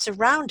to what's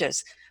around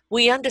us,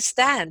 we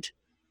understand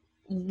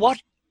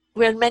what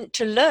we're meant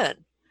to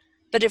learn.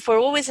 But if we're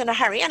always in a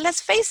hurry, and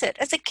let's face it,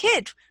 as a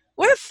kid,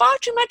 we're far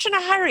too much in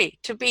a hurry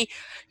to be,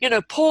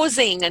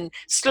 pausing and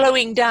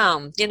slowing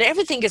down.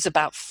 Everything is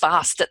about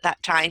fast at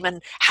that time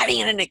and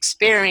having an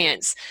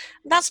experience.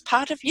 That's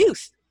part of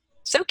youth.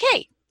 It's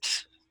okay.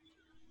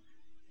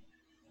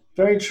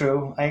 Very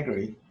true. I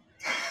agree.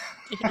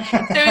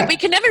 So we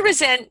can never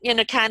resent,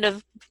 kind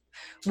of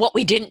what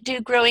we didn't do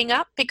growing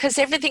up, because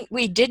everything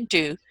we did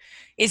do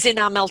is in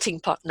our melting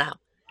pot now.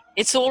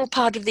 It's all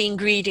part of the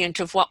ingredient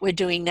of what we're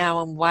doing now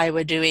and why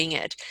we're doing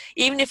it.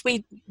 Even if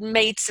we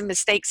made some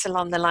mistakes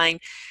along the line,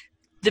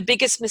 the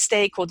biggest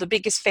mistake or the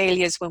biggest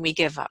failure is when we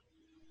give up.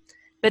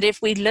 But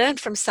if we learn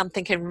from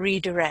something and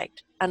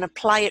redirect and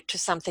apply it to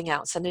something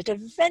else, and it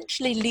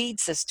eventually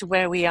leads us to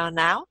where we are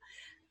now,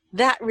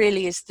 that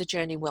really is the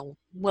journey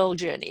well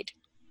journeyed.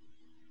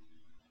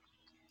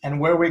 And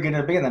where are we going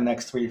to be in the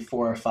next 3,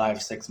 4,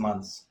 5, 6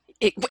 months?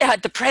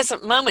 At the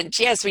present moment,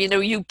 yes.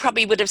 You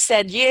probably would have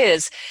said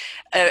years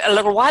a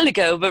little while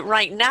ago, but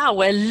right now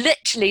we're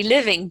literally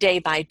living day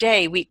by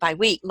day, week by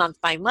week, month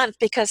by month,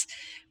 because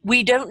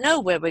we don't know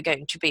where we're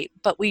going to be.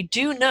 But we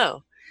do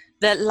know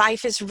that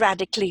life is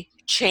radically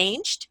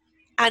changed,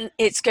 and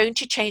it's going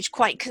to change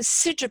quite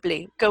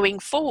considerably going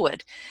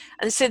forward.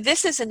 And so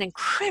this is an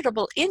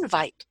incredible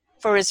invite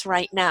for us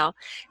right now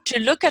to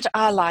look at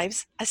our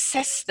lives,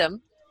 assess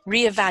them,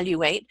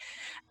 reevaluate,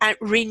 and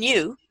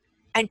renew,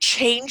 and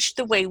change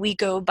the way we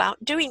go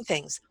about doing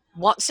things.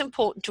 What's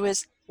important to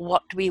us?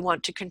 What do we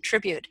want to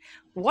contribute?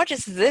 What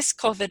has this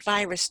COVID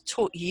virus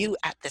taught you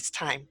at this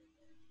time?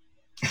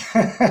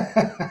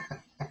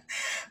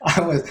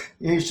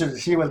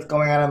 She was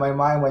going out of my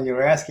mind when you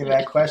were asking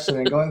that question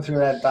and going through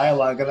that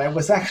dialogue, and I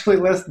was actually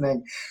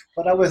listening,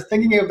 but I was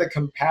thinking of the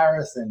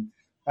comparison.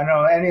 I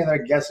know any other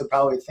guests are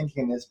probably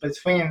thinking this,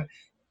 between,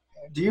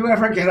 do you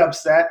ever get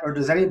upset, or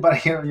does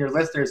anybody of your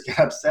listeners get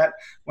upset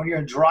when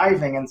you're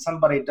driving and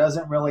somebody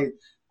doesn't really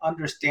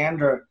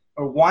understand or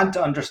want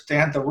to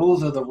understand the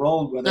rules of the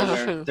road,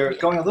 whether they're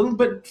going a little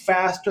bit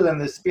faster than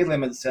the speed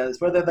limit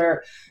says, whether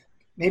they're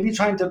maybe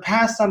trying to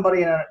pass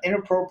somebody in an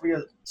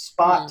inappropriate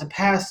spot to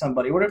pass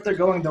somebody? What if they're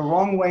going the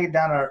wrong way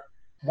down a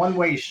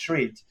one-way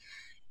street?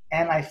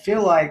 And I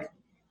feel like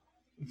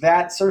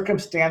that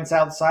circumstance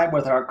outside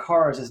with our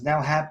cars is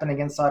now happening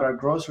inside our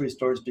grocery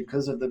stores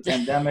because of the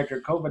pandemic or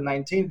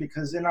COVID-19,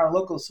 because in our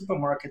local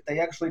supermarket, they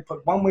actually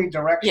put one-way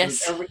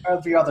directions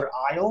every other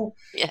aisle.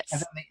 Yes.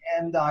 And then the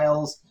end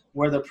aisles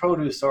where the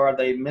produce are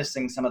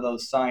missing some of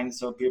those signs,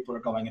 so people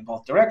are going in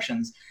both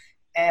directions.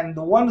 And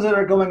the ones that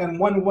are going in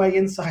one way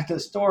inside the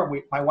store,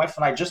 my wife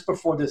and I, just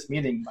before this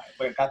meeting,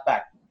 we got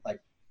back like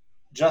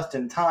just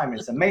in time.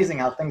 It's amazing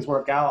how things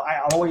work out. I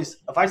always,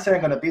 if I say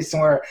I'm going to be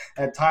somewhere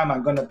at a time,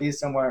 I'm going to be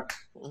somewhere.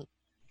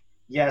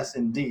 Yes,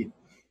 indeed.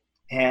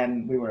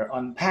 And we were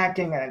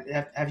unpacking.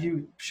 Have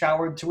you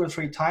showered 2 or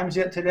 3 times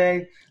yet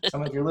today?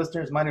 Some of your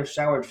listeners might have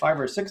showered 5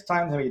 or 6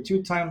 times, maybe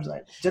 2 times.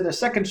 I did a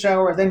second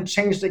shower, then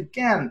changed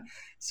again,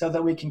 so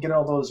that we can get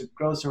all those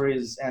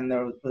groceries and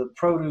the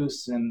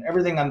produce and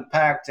everything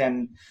unpacked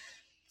and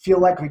feel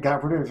like we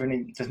got rid of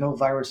there's no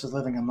viruses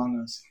living among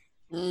us.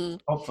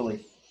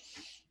 Hopefully.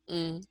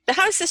 But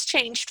how has this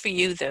changed for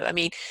you, though? I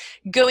mean,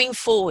 going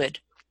forward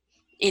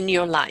in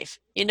your life,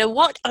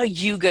 what are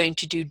you going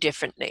to do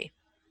differently?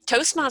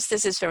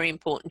 Toastmasters is very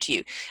important to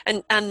you.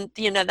 And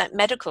that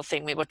medical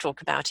thing we will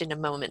talk about in a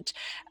moment.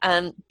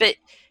 But,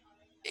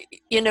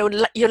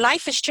 your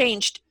life has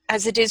changed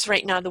as it is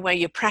right now, the way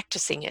you're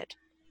practicing it,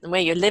 the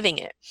way you're living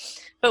it.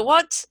 But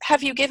what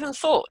have you given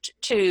thought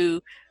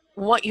to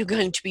what you're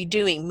going to be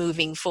doing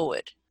moving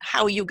forward?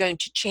 How are you going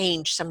to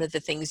change some of the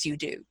things you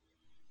do?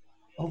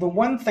 Well, the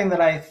one thing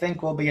that I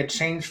think will be a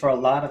change for a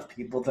lot of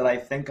people, that I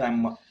think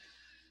I'm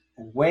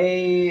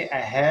way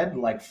ahead,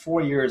 like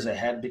 4 years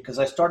ahead, because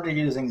I started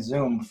using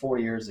Zoom 4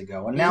 years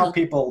ago. And now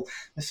people,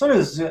 as soon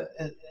as it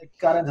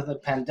got into the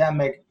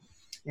pandemic,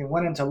 it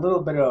went into a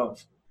little bit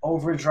of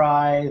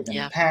overdrive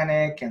and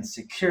panic and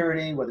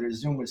security, whether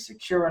Zoom was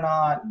secure or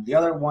not, and the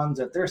other ones,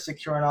 if they're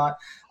secure or not.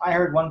 I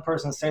heard one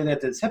person say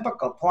that it's HIPAA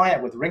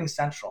compliant with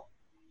RingCentral,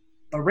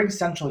 but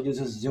RingCentral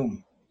uses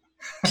Zoom.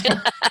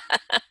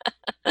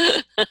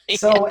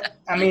 So,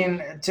 I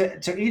mean,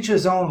 to each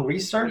his own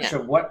research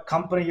of what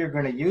company you're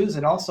going to use.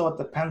 And also it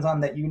depends on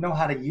that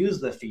how to use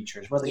the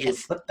features, whether you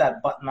flip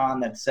that button on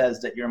that says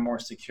that you're more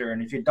secure.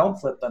 And if you don't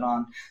flip that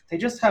on, they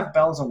just have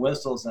bells and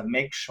whistles that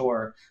make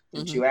sure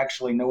that you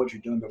actually know what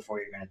you're doing before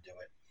you're going to do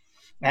it.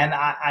 And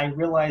I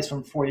realized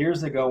from 4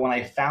 years ago, when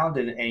I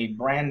founded a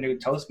brand new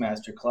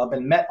Toastmaster club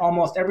and met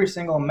almost every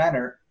single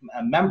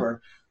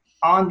member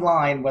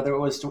online, whether it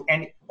was through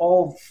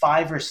all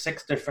 5 or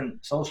 6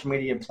 different social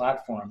media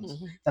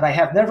platforms that I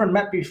have never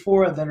met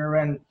before, that are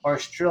in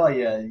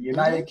Australia,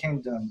 United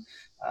Kingdom,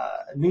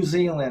 New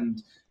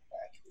Zealand,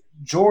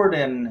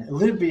 Jordan,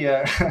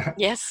 Libya,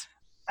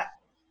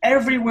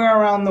 everywhere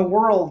around the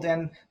world,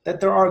 and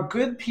that there are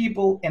good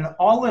people in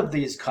all of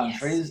these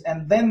countries,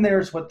 and then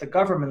there's what the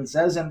government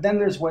says, and then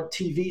there's what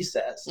TV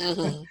says.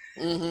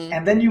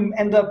 And then you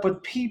end up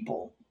with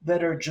people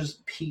that are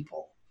just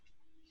people.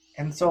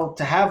 And so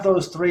to have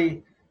those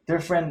 3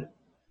 different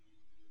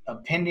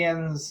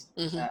opinions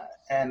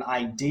and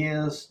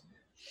ideas,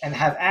 and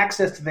have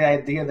access to the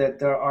idea that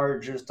there are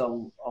just a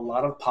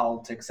lot of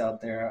politics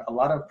out there, a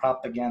lot of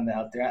propaganda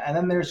out there, and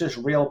then there's just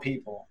real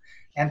people.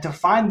 And to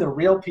find the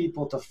real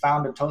people to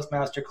found a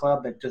Toastmaster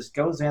club that just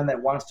goes in,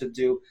 that wants to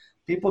do,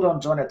 people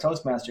don't join a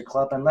Toastmaster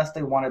club unless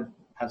they want to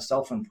have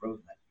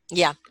self-improvement.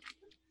 Yeah.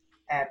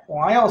 And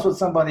why else would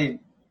somebody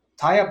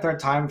tie up their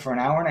time for an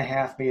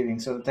hour-and-a-half meeting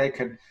so that they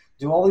could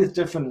do all these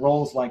different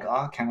roles like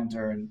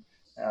counter and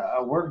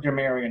a word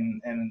grammarian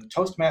and the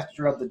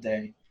Toastmaster of the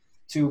day,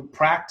 to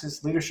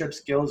practice leadership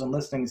skills and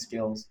listening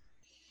skills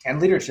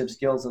and leadership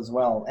skills as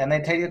well. And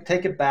they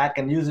take it back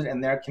and use it in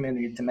their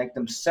community to make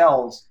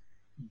themselves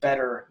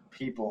better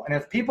people. And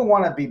if people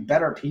want to be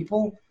better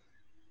people,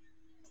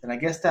 then I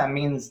guess that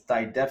means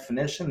by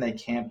definition they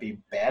can't be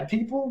bad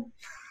people.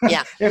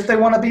 Yeah. If they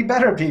want to be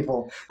better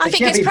people. I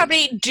think it's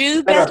probably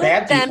do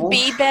better than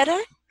be better.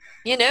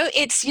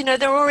 It's,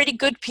 they're already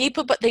good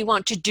people, but they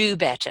want to do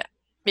better.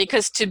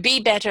 Because to be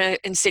better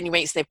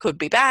insinuates they could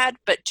be bad,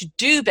 but to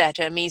do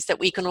better means that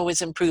we can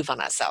always improve on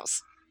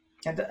ourselves.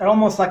 And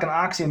almost like an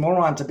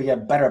oxymoron to be a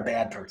better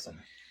bad person.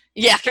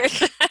 Yeah.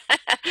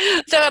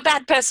 So a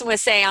bad person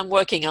would say, I'm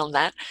working on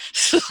that.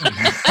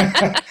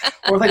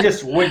 Or they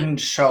just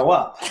wouldn't show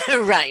up.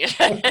 Right.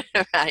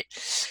 Right.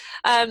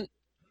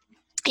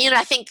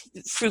 I think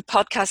through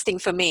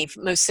podcasting for me,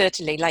 most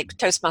certainly, like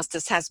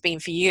Toastmasters has been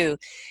for you,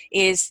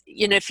 is,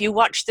 if you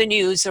watch the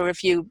news or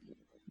if you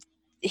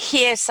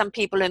hear some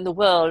people in the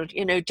world,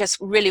 just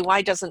really,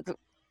 why doesn't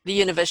the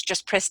universe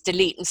just press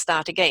delete and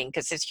start again,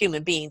 because as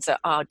human beings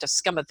are just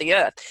scum of the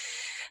earth.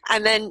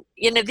 And then,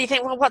 they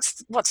think, well,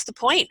 what's the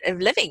point of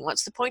living?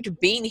 What's the point of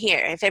being here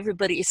if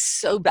everybody is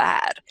so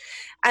bad?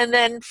 And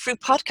then through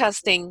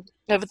podcasting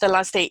over the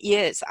last 8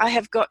 years, I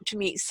have got to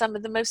meet some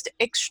of the most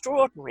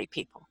extraordinary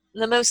people,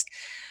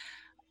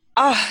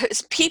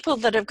 it's people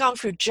that have gone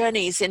through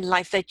journeys in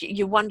life that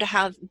you wonder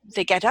how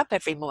they get up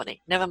every morning,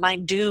 never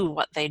mind do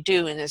what they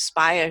do and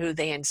inspire who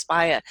they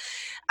inspire.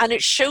 And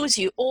it shows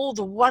you all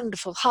the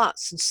wonderful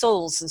hearts and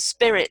souls and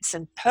spirits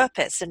and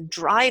purpose and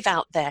drive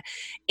out there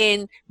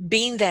in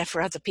being there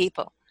for other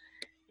people.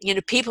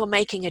 People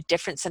making a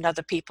difference in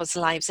other people's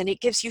lives. And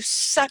it gives you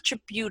such a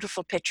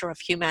beautiful picture of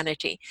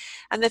humanity.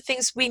 And the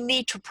things, we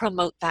need to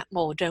promote that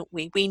more, don't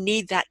we? We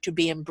need that to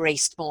be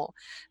embraced more.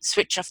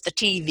 Switch off the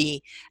TV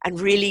and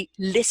really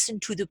listen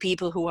to the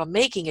people who are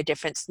making a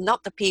difference,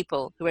 not the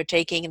people who are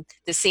taking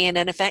the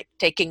CNN effect,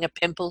 taking a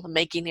pimple and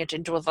making it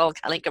into a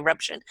volcanic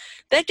eruption.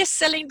 They're just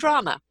selling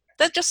drama.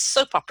 They're just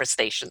soap opera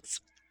stations.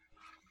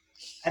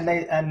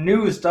 And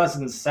news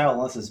doesn't sell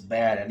unless it's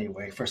bad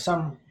anyway. For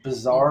some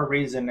bizarre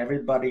reason,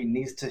 everybody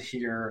needs to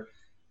hear.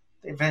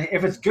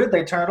 If it's good,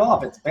 they turn it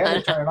off. If it's bad,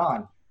 they turn it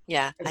on.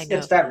 Yeah, I know.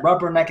 It's that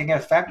rubbernecking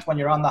effect when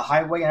you're on the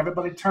highway and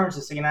everybody turns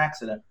to see an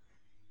accident.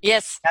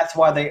 Yes. That's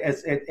why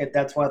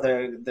that's why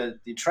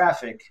the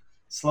traffic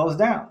slows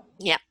down.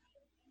 Yeah.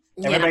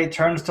 Everybody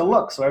turns to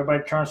look. So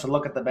everybody turns to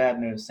look at the bad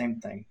news.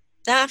 Same thing.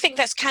 I think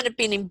that's kind of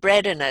been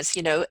inbred in us.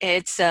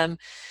 It's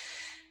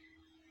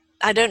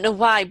I don't know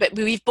why, but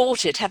we've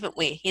bought it, haven't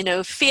we?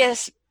 Fear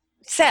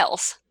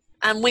sells,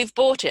 and we've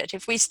bought it.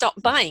 If we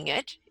stop buying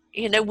it,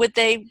 would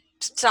they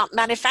start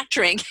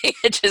manufacturing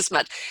it as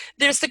much?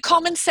 There's the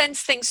common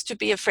sense things to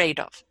be afraid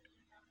of.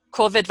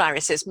 COVID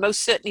virus is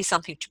most certainly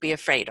something to be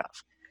afraid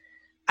of.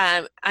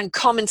 And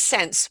common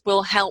sense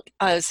will help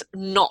us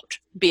not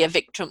be a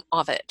victim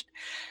of it.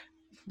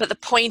 But the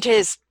point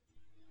is,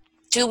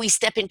 do we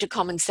step into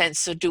common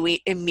sense or do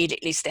we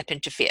immediately step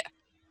into fear?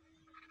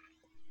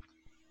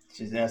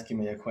 She's asking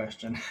me a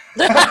question.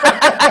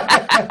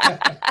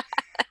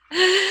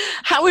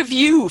 How have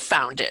you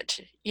found it?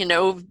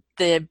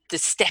 The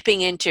stepping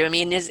into,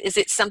 is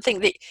it something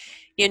that,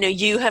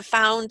 you have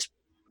found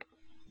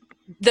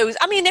those,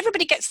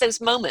 everybody gets those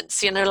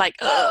moments,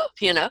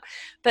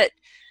 but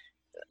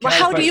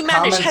how do you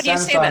manage? How do you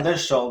say that? On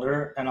this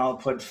shoulder, and I'll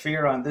put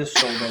fear on this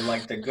shoulder,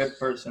 like the good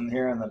person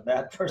here and the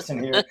bad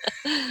person here.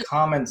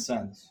 Common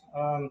sense.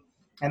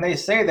 And they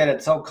say that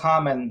it's so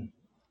common,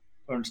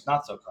 or it's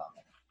not so common.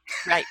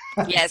 Right.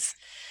 Yes.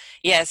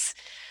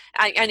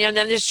 And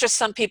there's just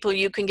some people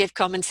you can give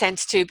common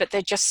sense to, but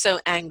they're just so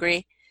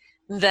angry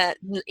that,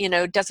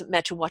 it doesn't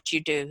matter what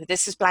you do.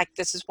 This is black,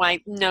 this is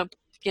white. No,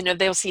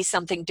 they'll see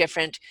something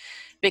different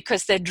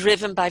because they're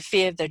driven by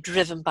fear. They're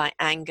driven by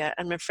anger.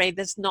 And I'm afraid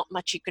there's not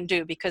much you can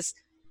do, because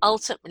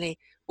ultimately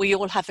we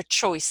all have a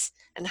choice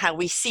in how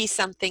we see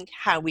something,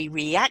 how we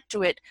react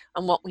to it,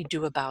 and what we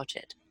do about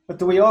it. But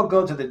do we all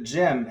go to the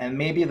gym? And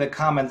maybe the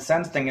common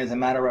sense thing is a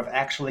matter of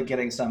actually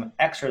getting some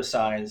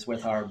exercise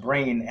with our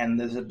brain. And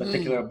there's a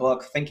particular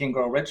book, Think and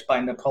Grow Rich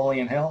by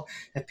Napoleon Hill.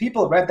 If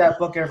people read that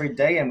book every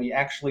day and we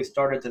actually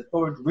started to,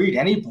 or read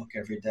any book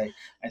every day,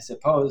 I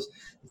suppose,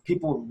 if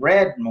people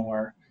read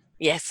more,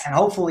 yes, and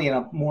hopefully in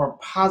a more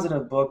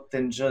positive book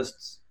than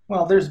just,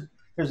 well, there's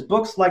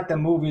books like the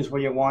movies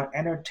where you want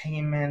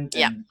entertainment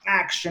and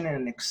action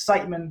and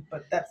excitement,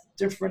 but that's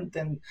different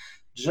than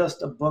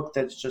just a book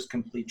that's just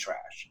complete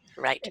trash.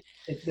 Right.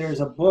 If there's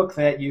a book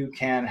that you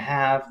can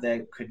have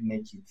that could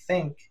make you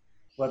think,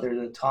 whether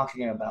they're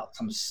talking about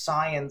some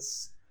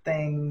science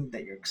thing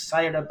that you're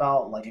excited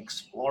about, like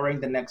exploring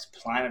the next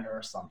planet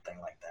or something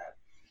like that.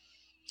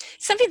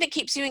 Something that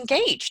keeps you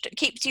engaged,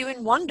 keeps you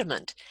in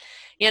wonderment.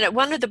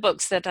 One of the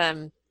books that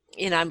I'm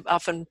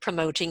often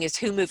promoting is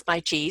Who Moved My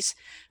Cheese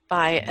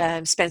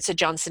by Spencer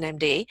Johnson,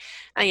 MD.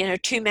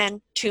 2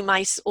 men, 2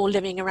 mice, all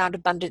living around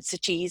abundance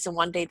of cheese, and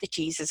one day the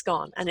cheese is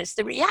gone. And it's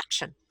the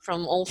reaction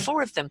from all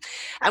 4 of them.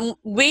 And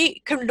we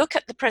can look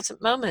at the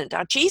present moment.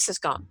 Our cheese is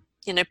gone.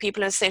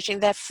 People are saying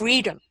their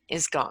freedom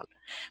is gone.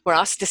 We're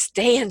asked to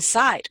stay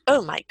inside.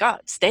 Oh my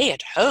God, stay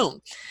at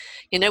home.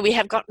 We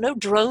have got no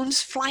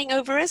drones flying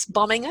over us,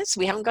 bombing us.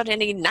 We haven't got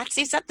any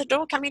Nazis at the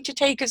door coming to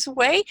take us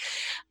away.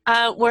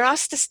 We're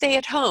asked to stay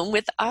at home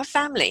with our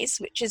families,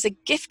 which is a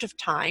gift of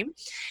time.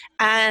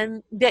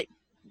 And that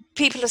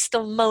people are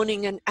still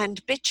moaning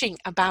and bitching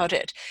about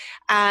it.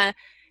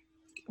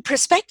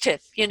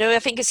 Perspective, I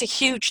think is a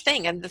huge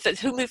thing. And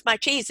Who Moved My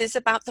Cheese is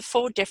about the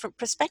 4 different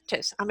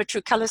perspectives. I'm a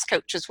True Colors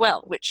coach as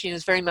well, which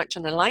is very much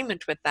in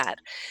alignment with that.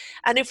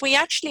 And if we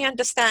actually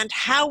understand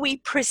how we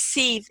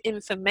perceive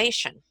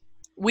information,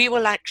 we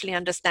will actually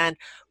understand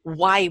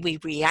why we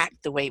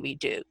react the way we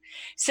do.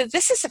 So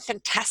this is a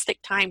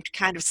fantastic time to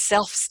kind of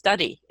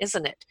self-study,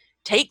 isn't it?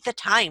 Take the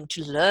time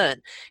to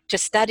learn, to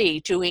study,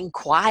 to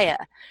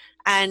inquire,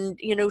 and,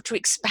 to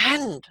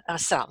expand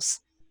ourselves.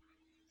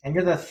 And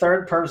you're the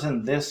 3rd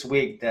person this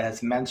week that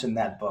has mentioned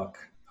that book,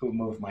 Who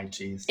Moved My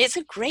Cheese. It's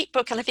a great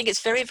book, and I think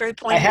it's very, very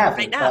poignant I have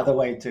right it, now. by the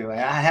way, too. I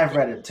have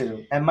read it,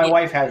 too. And my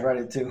wife has read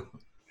it, too.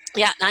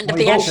 Yeah, and And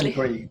we both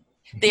agree.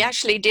 they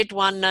actually did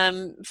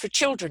one for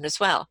children as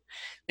well.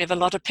 We have a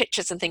lot of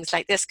pictures and things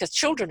like this because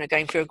children are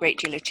going through a great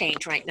deal of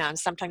change right now, and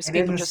sometimes I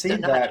people didn't just see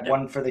don't know how to that do it.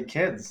 one for the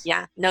kids.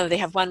 Yeah, no, they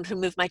have one, Who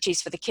Moved My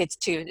Cheese, for the kids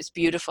too, and it's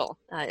beautiful.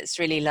 It's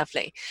really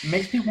lovely. It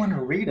makes me want to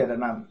read it,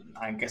 and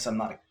I guess I'm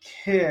not a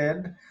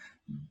kid,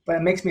 but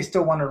it makes me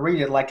still want to read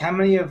it. Like, how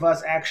many of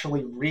us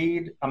actually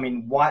read, I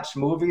mean, watch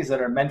movies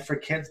that are meant for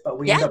kids, but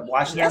we end Yeah, up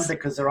watching them yes,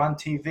 because they're on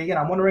TV? And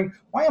I'm wondering,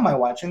 why am I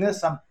watching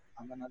this? I'm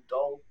an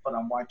adult, but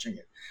I'm watching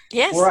it.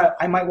 Or yes,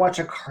 I might watch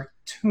a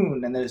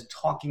cartoon and there's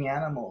talking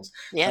animals.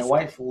 My yes.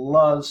 wife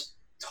loves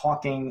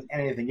talking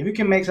anything. If you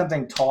can make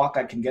something talk,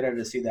 I can get her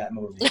to see that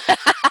movie.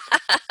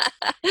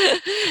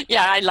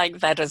 Yeah, I like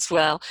that as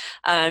well.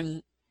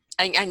 Um,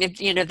 and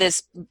you know,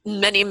 there's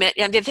many,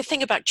 and the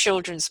thing about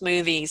children's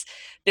movies,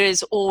 there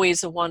is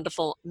always a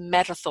wonderful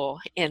metaphor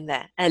in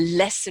there, a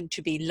lesson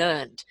to be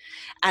learned.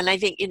 And I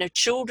think, you know,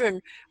 children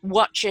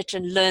watch it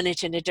and learn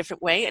it in a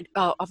different way, and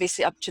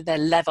obviously up to their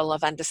level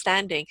of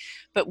understanding.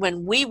 But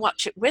when we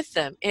watch it with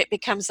them, it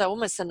becomes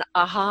almost an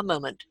aha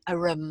moment, a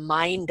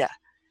reminder.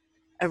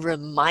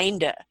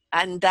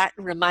 And that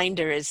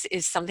reminder is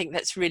something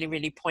that's really,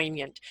 really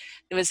poignant.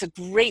 There was a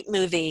great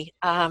movie,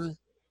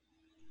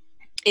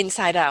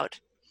 Inside Out,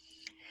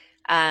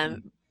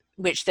 um,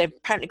 which they've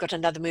apparently got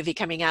another movie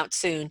coming out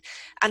soon,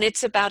 and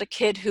it's about a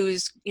kid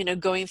who's, you know,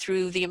 going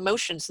through the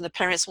emotions, and the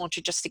parents want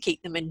to just to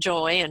keep them in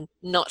joy and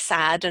not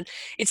sad. And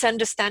it's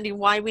understanding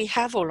why we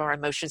have all our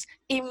emotions.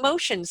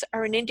 Emotions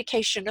are an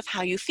indication of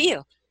how you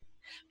feel.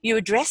 You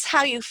address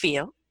how you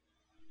feel,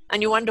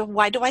 and you wonder,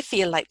 why do I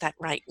feel like that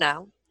right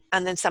now?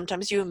 And then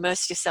sometimes you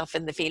immerse yourself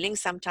in the feeling.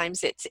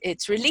 Sometimes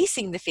it's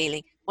releasing the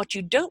feeling. What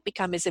you don't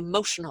become is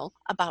emotional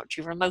about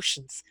your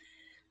emotions.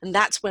 And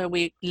that's where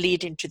we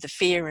lead into the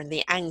fear and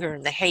the anger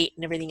and the hate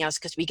and everything else,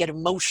 because we get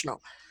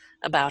emotional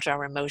about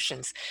our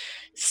emotions.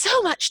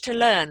 So much to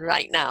learn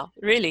right now.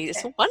 Really,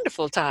 it's a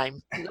wonderful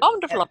time,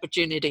 wonderful And,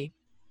 opportunity.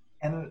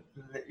 and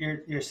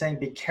you're saying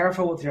be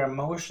careful with your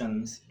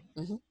emotions.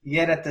 Hmm.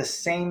 Yet at the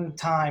same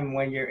time,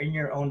 when you're in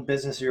your own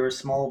business, you're a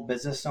small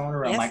business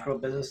owner, a Yes, micro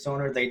business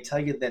owner, they tell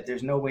you that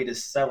there's no way to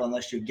sell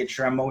unless you get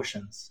your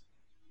emotions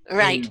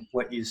right. in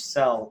what you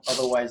sell.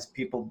 Otherwise,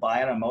 people buy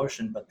an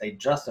emotion, but they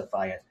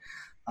justify it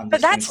on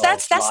But this thing called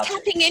that's logic.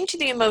 tapping into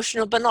the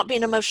emotional, but not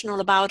being emotional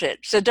about it.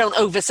 So don't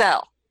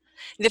oversell.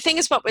 The thing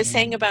is, what we're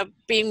saying Mm-hmm. about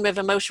being with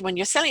emotion when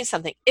you're selling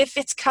something, if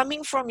it's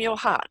coming from your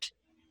heart,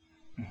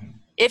 Mm-hmm.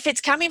 if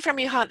it's coming from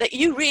your heart that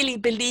you really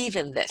believe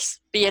in this,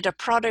 be it a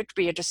product,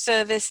 be it a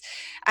service,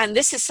 and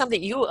this is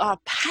something you are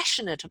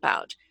passionate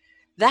about,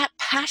 that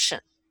passion,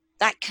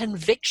 that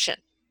conviction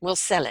will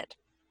sell it.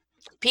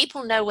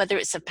 People know whether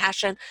it's a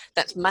passion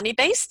that's money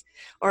based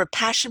or a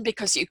passion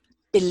because you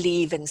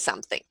believe in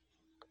something.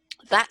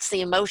 That's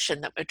the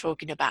emotion that we're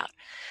talking about.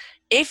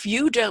 If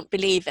you don't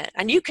believe it,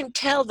 and you can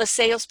tell the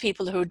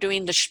salespeople who are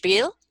doing the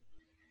spiel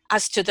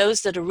as to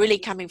those that are really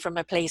coming from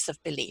a place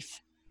of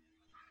belief.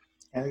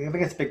 And I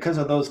think it's because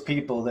of those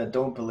people that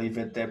don't believe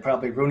it, they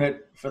probably ruin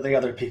it for the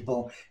other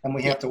people. And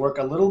we Yeah, have to work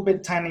a little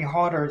bit tiny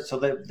harder so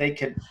that they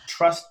could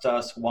trust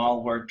us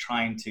while we're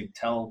trying to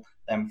tell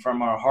them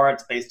from our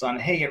hearts based on,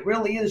 hey, it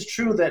really is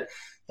true that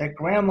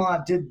grandma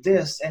did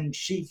this and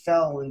she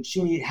fell and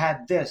she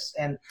had this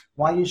and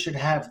why you should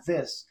have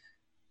this.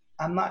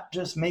 I'm not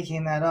just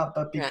making that up,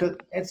 but right. because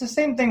it's the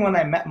same thing when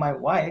I met my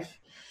wife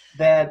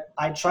that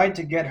I tried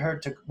to get her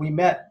to, we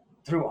met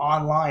through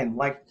online.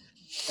 Like,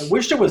 I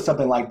wish there was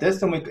something like this.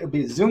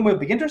 Then Zoom would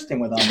be interesting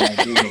with online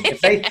dating.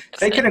 If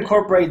they could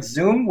incorporate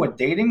Zoom with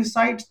dating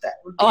sites, that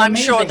would Oh, be I'm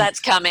sure amazing. that's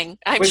coming.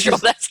 I'm Which sure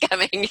is, that's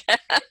coming.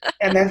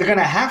 and then they're going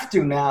to have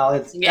to now.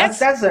 It's Yes.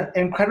 that's an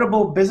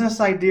incredible business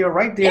idea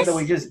right there that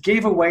we Yes. just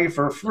gave away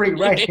for free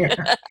right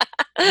here.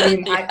 I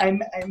mean, Yeah.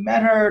 I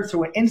met her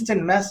through an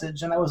instant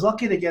message, and I was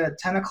lucky to get a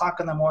 10 o'clock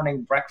in the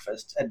morning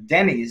breakfast at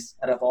Denny's,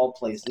 out of all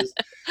places.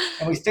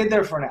 And we stayed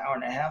there for an hour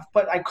and a half,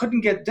 but I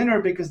couldn't get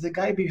dinner because the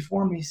guy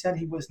before me said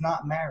he was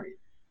not married.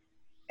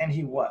 And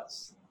he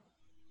was.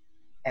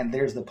 And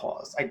there's the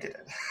pause. I did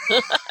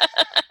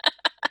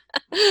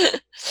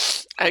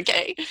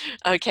Okay.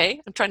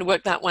 Okay. I'm trying to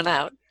work that one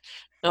out.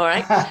 All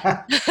right.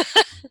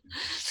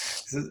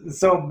 it.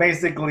 So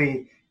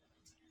basically,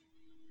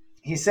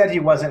 he said he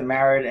wasn't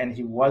married and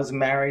he was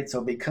married.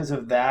 So because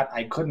of that,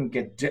 I couldn't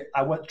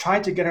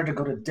tried to get her to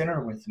go to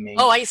dinner with Oh, me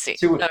I see.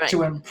 All right.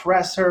 to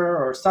impress her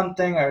or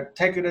something, or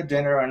take her to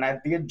dinner, and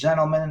I'd be a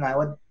gentleman and I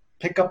would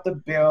pick up the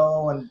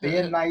bill and be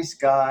a nice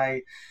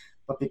guy.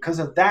 But because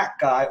of that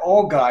guy,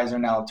 all guys are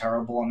now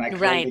terrible, and I can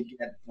Right. only get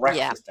Yeah.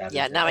 breakfast out of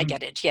Yeah. it. Now I And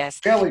get it. Yes.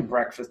 barely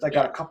breakfast. I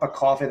got Yeah. a cup of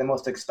coffee, the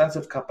most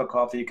expensive cup of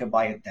coffee you can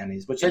buy at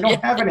Denny's, which they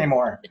don't have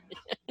anymore.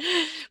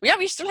 Yeah.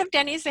 We still have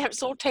Denny's. They have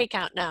it's all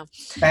takeout now.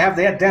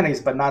 They had Denny's,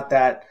 but not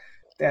that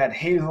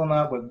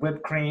hazelnut with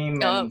whipped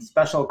cream Oh, and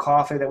special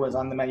coffee that was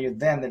on the menu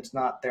then that's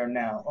not there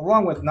now.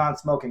 Along with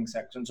non-smoking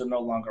sections are no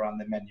longer on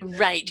the menu there.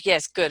 right.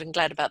 Yes. Good. I'm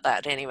glad about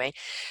that. Anyway.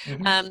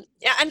 Mm-hmm.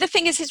 Yeah. And the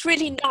thing is, it's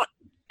really not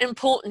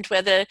important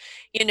whether,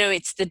 you know,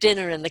 it's the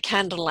dinner and the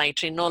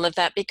candlelight and all of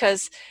that,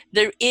 because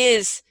there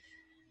is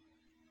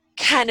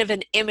kind of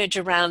an image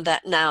around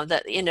that now,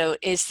 that,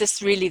 is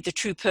this really the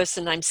true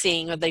person I'm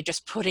seeing, or are they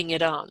just putting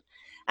it on?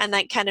 And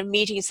that kind of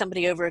meeting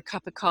somebody over a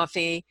cup of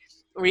coffee,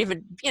 or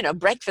even,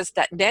 breakfast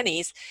at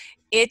Denny's,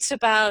 it's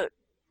about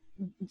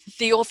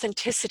the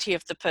authenticity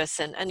of the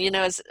person. And,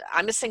 as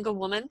I'm a single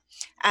woman,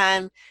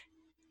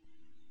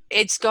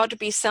 it's got to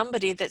be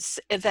somebody that's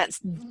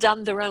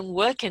done their own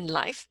work in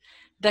life.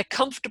 They're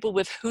comfortable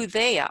with who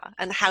they are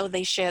and how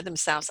they share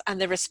themselves, and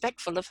they're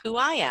respectful of who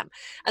I am.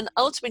 And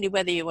ultimately,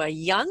 whether you are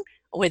young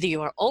or whether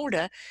you are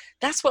older,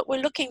 that's what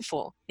we're looking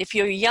for. If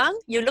you're young,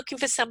 you're looking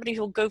for somebody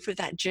who'll go through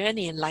that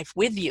journey in life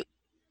with you,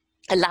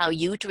 allow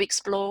you to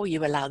explore,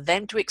 you allow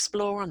them to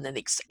explore, and then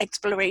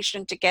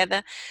exploration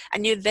together,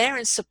 and you're there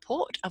in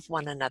support of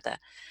one another.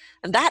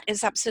 And that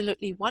is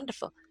absolutely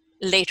wonderful.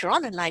 Later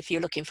on in life, you're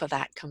looking for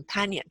that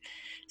companion,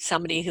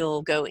 somebody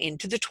who'll go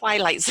into the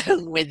twilight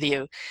zone with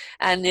you.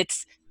 And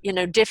it's,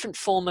 different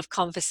form of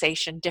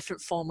conversation,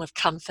 different form of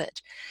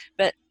comfort.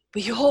 But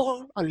we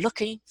all are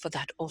looking for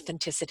that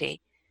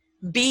authenticity.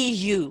 Be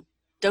you.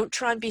 Don't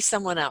try and be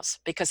someone else,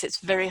 because it's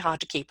very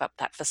hard to keep up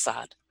that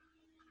facade.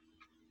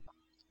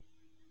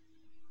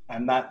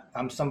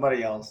 I'm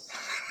somebody else.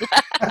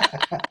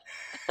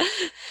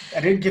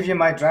 I didn't give you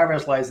my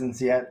driver's license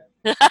yet.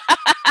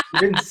 You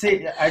didn't see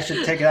it. I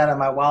should take it out of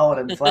my wallet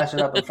and flash it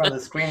up in front of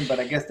the screen, but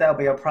I guess that'll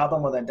be a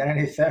problem with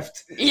identity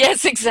theft.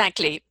 Yes,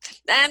 exactly.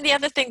 And the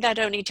other thing, that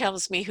only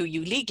tells me who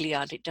you legally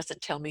are. It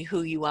doesn't tell me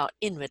who you are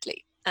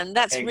inwardly. And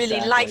that's exactly.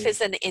 Really, life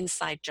is an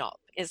inside job,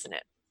 isn't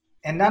it?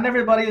 And not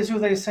everybody is who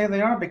they say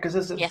they are, because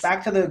it's yes.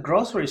 Back to the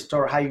grocery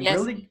store, how you yes.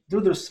 really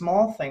do the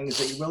small things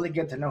that you really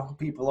get to know who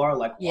people are.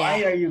 Like,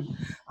 why are you,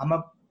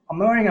 I'm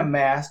wearing a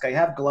mask, I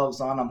have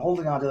gloves on, I'm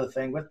holding onto the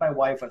thing with my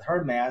wife with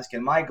her mask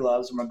and my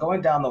gloves, and we're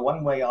going down the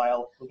one-way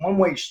aisle,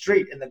 one-way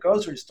street in the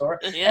grocery store,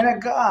 and a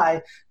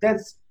guy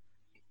that's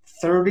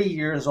 30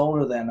 years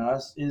older than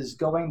us is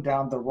going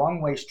down the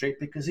wrong way street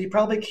because he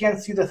probably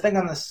can't see the thing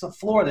on the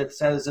floor that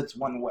says it's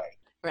one way.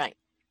 Right.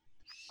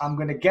 I'm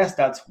going to guess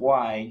that's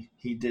why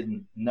he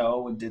didn't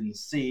know and didn't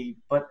see,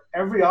 but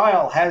every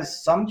aisle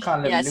has some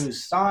kind of yes. new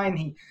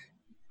sign.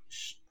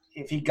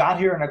 If he got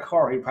here in a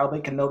car, he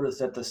probably can notice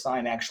that the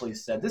sign actually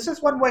said, "This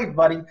is one way,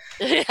 buddy."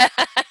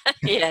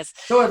 Yes.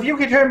 So if you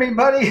can hear me,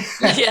 buddy,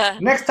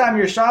 next time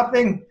you're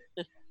shopping,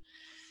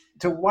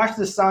 to watch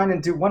the sign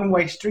and do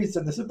one-way streets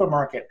in the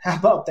supermarket. How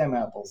about them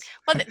apples?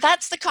 Well,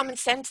 that's the common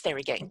sense there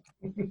again.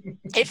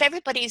 If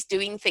everybody's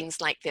doing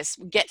things like this,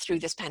 get through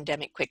this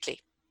pandemic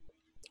quickly.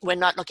 We're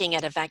not looking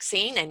at a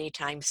vaccine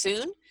anytime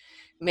soon.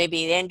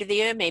 Maybe the end of the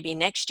year, maybe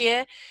next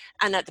year.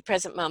 And at the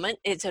present moment,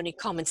 it's only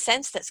common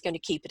sense that's going to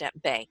keep it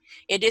at bay.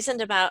 It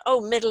isn't about,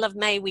 middle of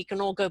May, we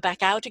can all go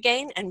back out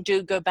again and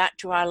go back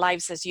to our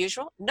lives as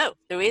usual. No,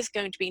 there is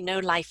going to be no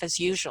life as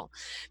usual.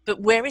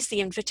 But where is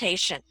the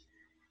invitation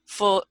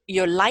for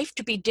your life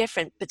to be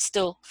different, but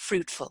still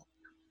fruitful?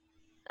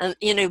 And,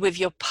 with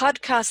your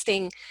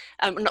podcasting,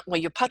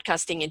 your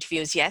podcasting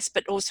interviews, yes,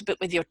 but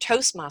with your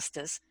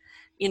Toastmasters,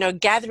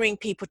 gathering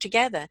people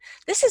together.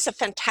 This is a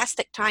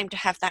fantastic time to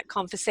have that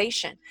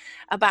conversation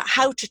about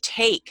how to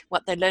take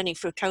what they're learning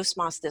through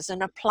Toastmasters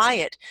and apply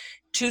it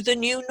to the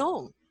new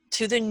norm,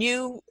 to the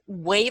new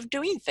way of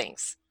doing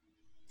things.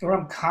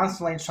 I'm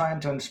constantly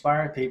trying to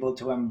inspire people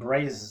to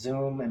embrace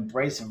Zoom,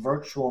 embrace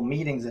virtual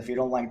meetings if you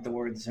don't like the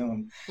word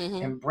Zoom.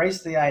 Mm-hmm.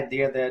 Embrace the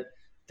idea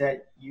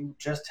that you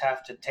just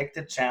have to take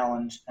the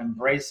challenge,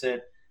 embrace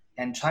it,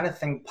 and try to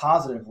think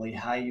positively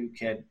how you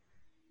could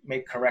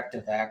make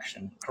corrective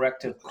action,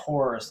 corrective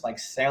course, like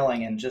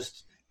sailing, and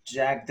just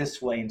jag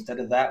this way instead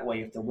of that way.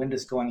 If the wind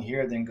is going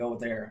here, then go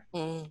there.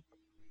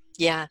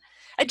 Yeah.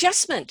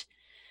 Adjustment.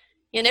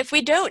 If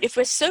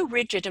we're so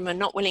rigid and we're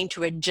not willing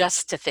to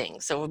adjust to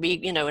things, or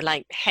we,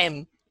 like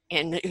Hem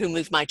in Who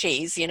Moved My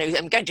Cheese,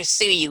 I'm going to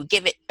sue you,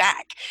 give it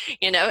back.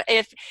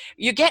 If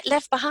you get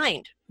left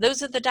behind,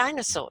 those are the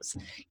dinosaurs.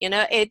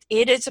 It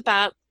is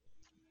about,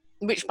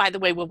 which, by the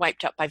way, were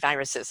wiped out by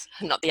viruses,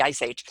 not the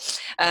Ice Age.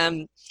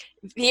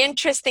 The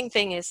interesting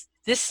thing is,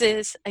 this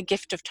is a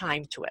gift of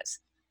time to us.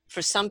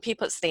 For some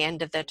people, it's the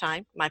end of their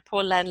time. My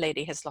poor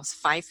landlady has lost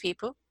 5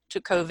 people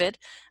to COVID,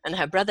 and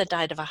her brother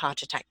died of a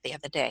heart attack the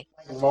other day.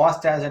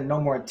 Lost as in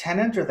no more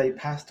tenant, or they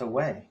passed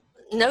away?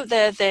 No,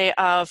 there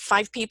are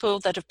 5 people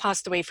that have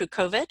passed away through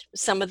COVID.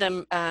 Some of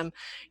them, a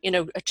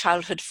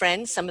childhood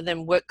friend, some of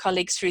them work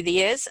colleagues through the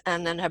years.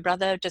 And then her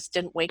brother just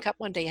didn't wake up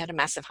one day, he had a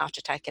massive heart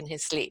attack in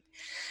his sleep.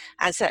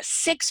 And so that's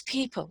 6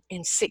 people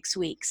in 6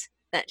 weeks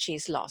that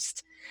she's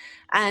lost.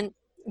 And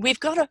we've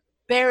got to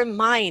bear in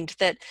mind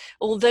that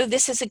although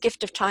this is a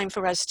gift of time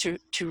for us to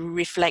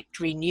reflect,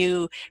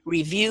 renew,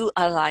 review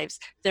our lives,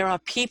 there are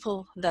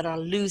people that are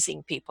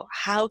losing people.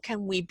 How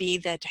can we be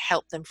there to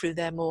help them through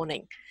their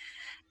mourning?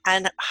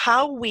 And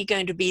how are we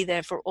going to be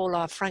there for all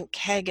our front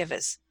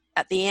caregivers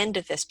at the end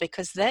of this?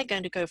 Because they're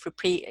going to go through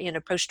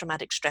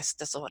post-traumatic stress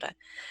disorder.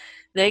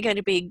 They're going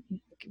to be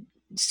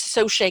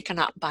so shaken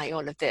up by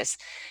all of this.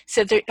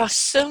 So there are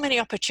so many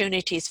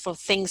opportunities for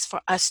things for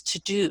us to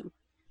do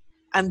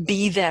and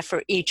be there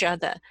for each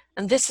other.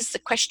 And this is the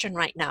question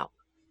right now.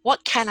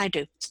 What can I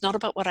do? It's not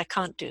about what I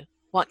can't do.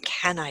 What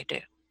can I do?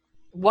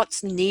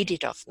 What's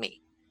needed of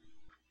me?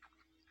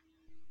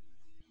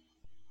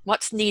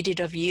 What's needed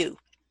of you?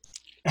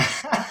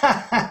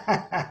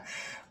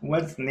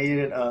 What's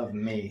needed of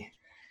me?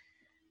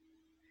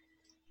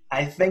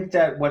 I think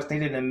that what's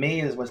needed in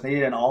me is what's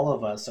needed in all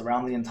of us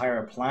around the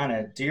entire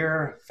planet.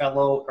 Dear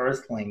fellow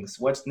Earthlings,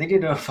 what's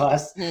needed of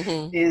us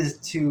Mm-hmm. is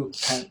to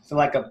kind of feel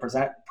like a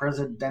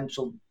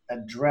presidential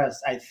address.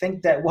 I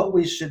think that what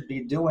we should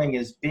be doing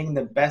is being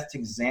the best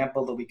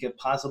example that we could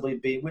possibly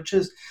be, which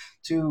is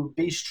to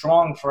be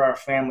strong for our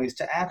families,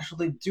 to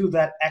actually do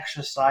that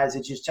exercise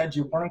that you said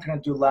you weren't going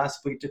to do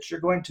last week, that you're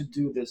going to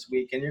do this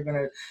week, and you're going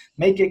to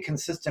make a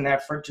consistent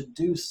effort to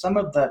do some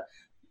of the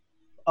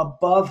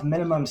above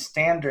minimum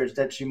standards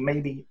that you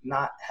maybe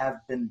not have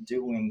been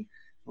doing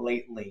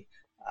lately.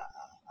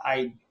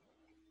 I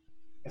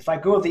If I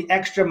go the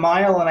extra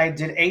mile and I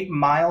did 8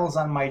 miles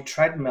on my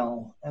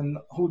treadmill, and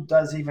who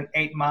does even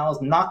 8 miles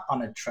not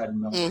on a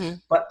treadmill? Mm-hmm.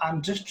 But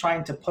I'm just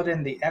trying to put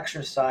in the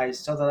exercise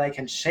so that I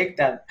can shake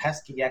that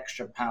pesky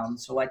extra pound,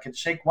 so I can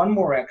shake one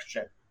more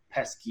extra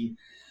pesky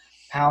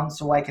pound,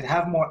 so I can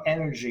have more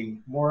energy,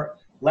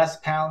 less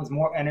pounds,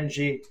 more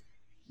energy,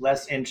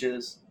 less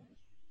inches,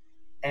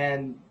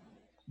 and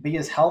be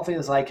as healthy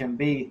as I can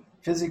be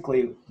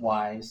physically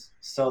wise,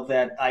 so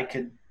that I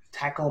could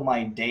tackle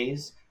my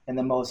days in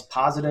the most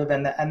positive,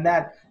 and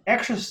that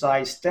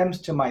exercise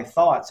stems to my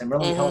thoughts and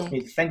really helps Mm-hmm.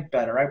 me think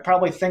better. I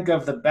probably think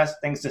of the best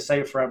things to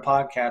say for a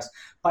podcast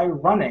by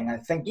running. I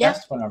think Yeah.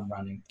 best when I'm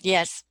running.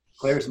 Yes.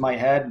 Clears my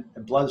head,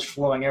 the blood's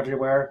flowing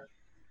everywhere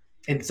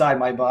inside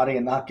my body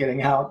and not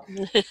getting out.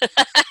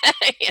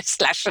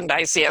 Slash and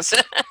dice, yes.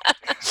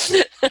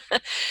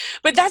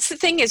 But that's the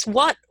thing is,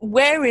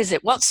 where is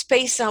it? What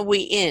space are we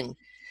in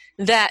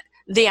that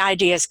the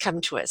ideas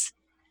come to us?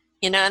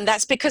 And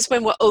that's because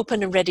when we're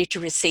open and ready to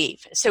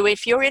receive. So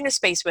if you're in a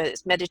space where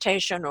it's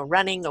meditation or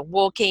running or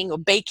walking or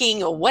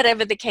baking or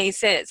whatever the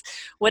case is,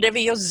 whatever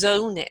your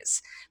zone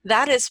is,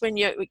 that is when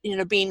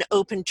you're being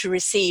open to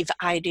receive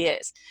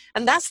ideas.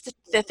 And that's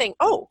the thing.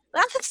 Oh,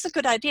 that's a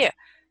good idea.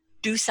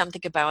 Do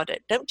something about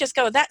it. Don't just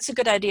go, that's a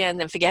good idea, and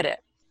then forget it.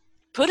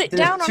 Put it There's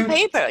down on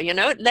paper,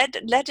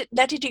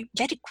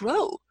 let it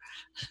grow.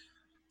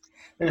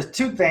 There's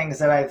two things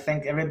that I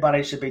think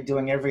everybody should be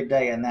doing every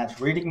day, and that's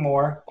reading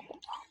more.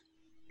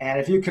 And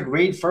if you could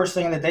read first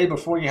thing in the day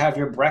before you have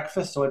your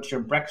breakfast, so it's your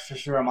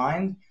breakfast for your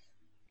mind,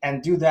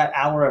 and do that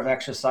hour of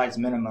exercise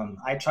minimum.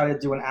 I try to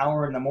do an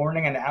hour in the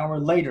morning, an hour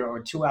later,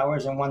 or 2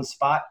 hours in one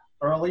spot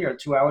early, or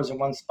 2 hours in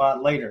one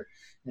spot later.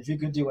 If you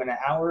could do an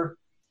hour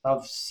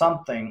of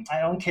something, I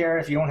don't care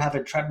if you don't have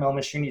a treadmill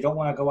machine, you don't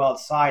want to go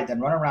outside, then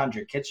run around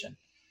your kitchen.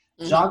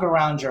 Mm-hmm. Jog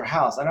around your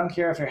house. I don't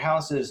care if your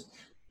house is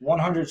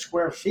 100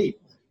 square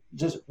feet.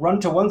 Just run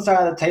to one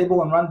side of the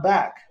table and run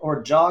back,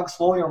 or jog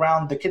slowly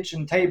around the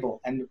kitchen table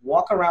and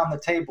walk around the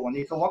table. And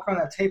you can walk around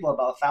that table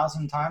about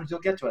 1,000 times, you'll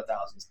get to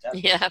 1,000 steps.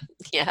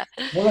 Yeah.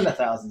 More than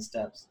 1,000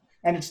 steps.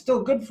 And it's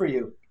still good for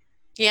you.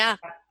 Yeah.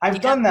 I've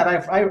done that.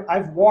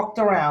 I've walked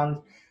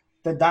around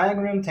the dining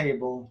room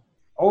table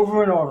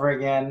over and over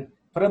again,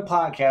 put a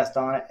podcast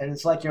on it, and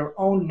it's like your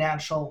own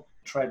natural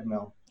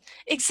treadmill.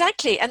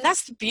 Exactly. And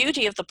that's the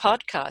beauty of the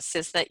podcast,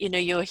 is that,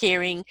 you're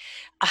hearing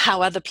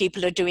how other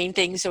people are doing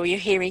things, or you're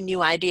hearing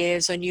new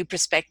ideas or new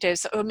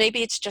perspectives, or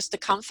maybe it's just a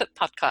comfort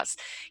podcast,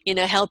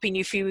 helping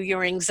you through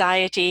your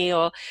anxiety,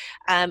 or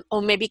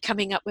maybe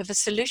coming up with a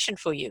solution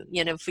for you.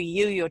 For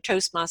you, your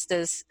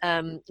Toastmasters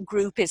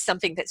group is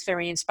something that's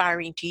very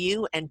inspiring to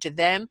you and to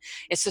them.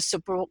 It's a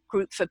support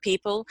group for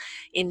people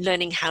in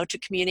learning how to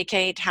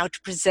communicate, how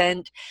to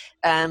present,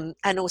 and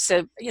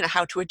also,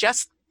 how to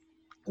adjust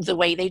the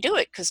way they do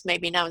it, because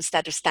maybe now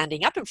instead of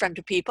standing up in front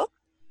of people,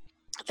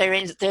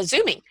 they're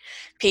Zooming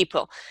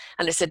people,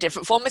 and it's a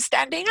different form of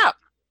standing up.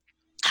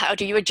 How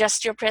do you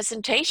adjust your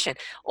presentation?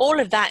 All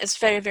of that is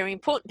very, very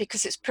important,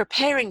 because it's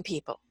preparing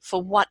people for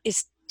what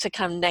is to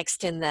come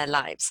next in their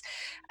lives.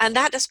 And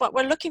that is what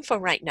we're looking for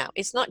right now.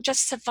 It's not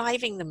just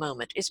surviving the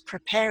moment, it's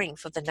preparing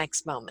for the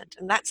next moment.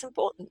 And that's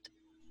important.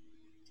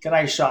 Can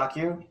I shock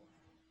you?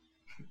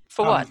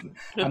 For what?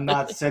 I'm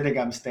not sitting,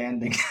 I'm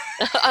standing.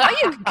 Are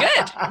you?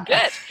 Good.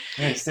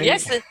 Yes.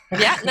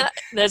 Yeah. No,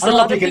 there's a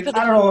lot of people.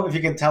 I don't know if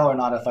you can tell or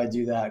not if I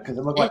do that, because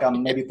it looks like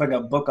I'm maybe putting a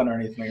book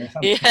underneath me or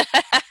something. Yeah.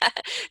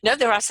 No,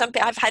 there are some.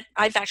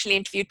 I've actually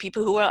interviewed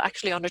people who are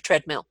actually on a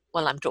treadmill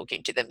while I'm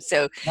talking to them.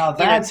 So now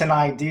that's an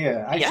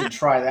idea. I should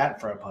try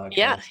that for a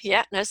podcast.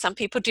 Yeah. No, some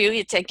people do.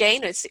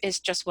 It's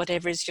just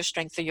whatever is your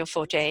strength or your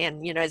forte.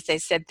 And as they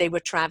said, they were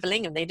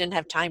traveling and they didn't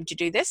have time to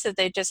do this, so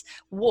they just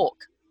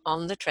walk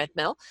on the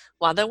treadmill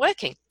while they're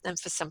working. And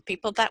for some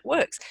people that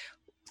works.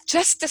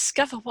 Just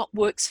discover what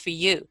works for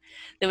you.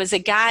 There was a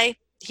guy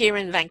here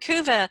in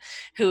Vancouver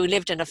who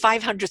lived in a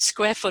 500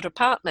 square foot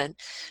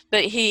apartment,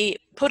 but he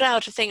put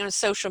out a thing on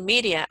social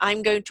media: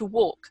 I'm going to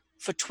walk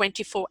for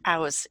 24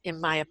 hours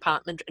in my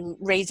apartment and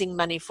raising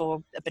money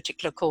for a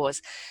particular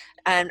cause.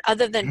 And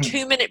other than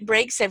 2-minute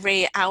breaks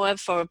every hour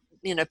for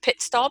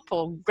pit stop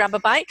or grab a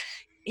bite,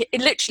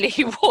 literally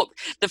he walked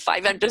the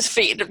 500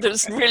 feet that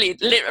was really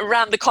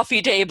around the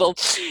coffee table,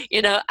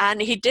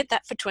 and he did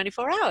that for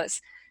 24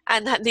 hours.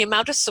 And the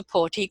amount of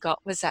support he got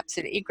was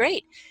absolutely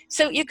great.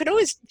 So you could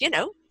always,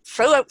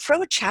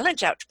 throw a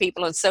challenge out to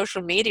people on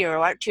social media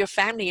or out to your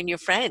family and your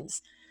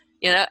friends.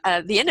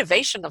 The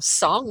innovation of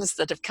songs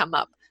that have come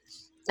up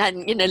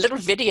and, little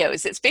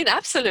videos. It's been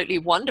absolutely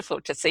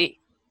wonderful to see.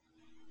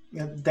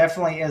 It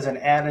definitely is an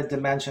added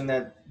dimension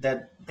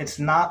that it's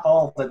not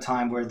all the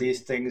time where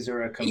these things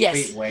are a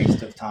complete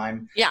waste of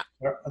time. Yeah.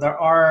 There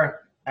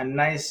are a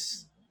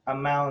nice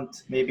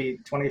amount, maybe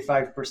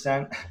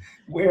 25%,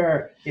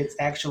 where it's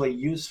actually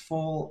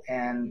useful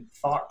and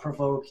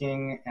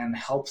thought-provoking and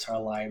helps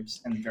our lives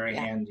and very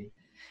handy.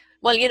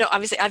 Well,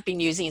 obviously I've been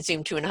using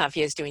Zoom 2.5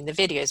 years doing the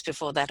videos.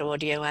 Before that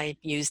audio, I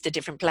used a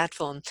different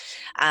platform.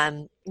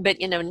 But,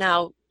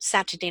 now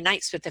Saturday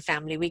nights with the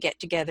family, we get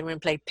together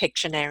and play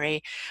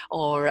Pictionary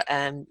or,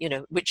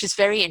 which is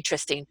very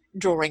interesting,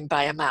 drawing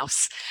by a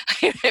mouse.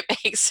 It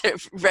makes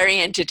it very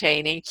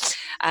entertaining.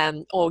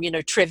 Or,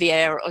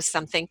 trivia or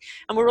something.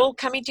 And we're all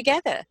coming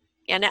together.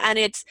 And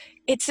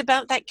it's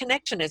about that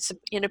connection. It's,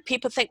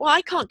 people think, well,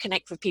 I can't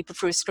connect with people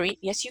through a screen.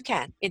 Yes, you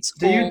can.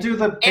 Do you do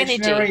the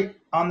Pictionary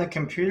on the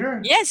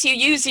computer? Yes, you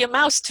use your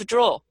mouse to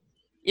draw.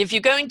 If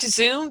you're going to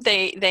Zoom,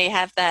 they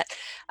have that,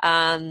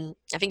 I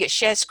think it's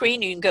share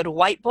screen. You can go to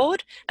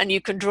whiteboard and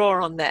you can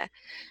draw on there.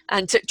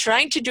 And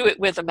trying to do it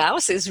with a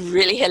mouse is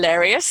really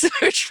hilarious,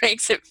 which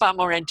makes it far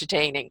more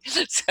entertaining.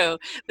 So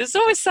there's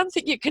always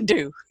something you can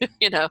do,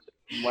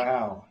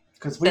 Wow.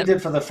 Because we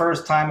did for the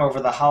first time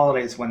over the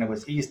holidays when it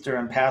was Easter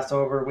and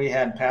Passover. We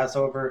had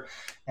Passover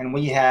and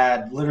we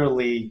had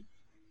literally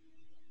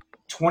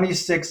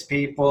 26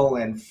 people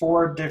in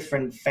 4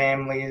 different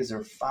families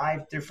or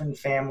 5 different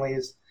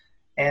families.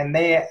 And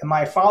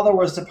my father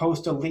was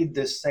supposed to lead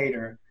this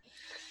Seder.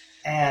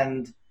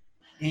 And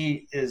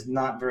he is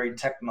not very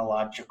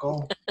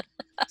technological.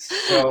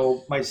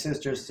 So my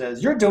sister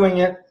says, "You're doing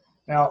it."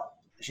 Now,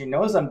 she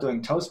knows I'm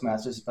doing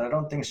Toastmasters, but I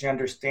don't think she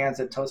understands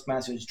that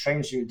Toastmasters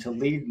trains you to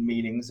lead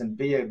meetings and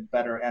be a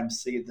better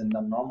MC than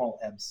the normal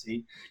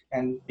MC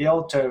and be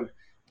able to,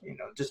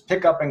 just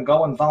pick up and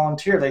go and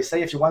volunteer. They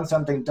say if you want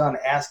something done,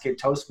 ask a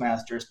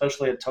Toastmaster,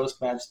 especially a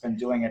Toastmaster that's been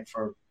doing it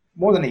for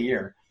more than a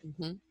year,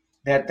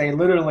 that they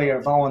literally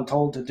are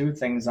voluntold to do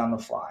things on the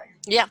fly.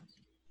 Yeah.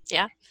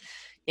 Yeah.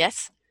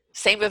 Yes.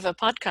 Same with a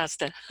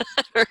podcaster,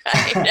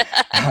 right?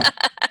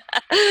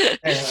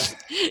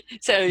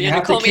 So you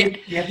have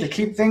to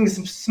keep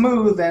things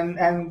smooth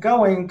and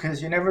going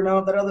because you never know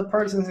if that other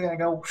person's going to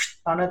go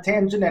on a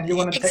tangent and you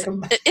want to take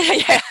them.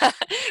 Yeah.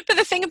 But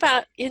the thing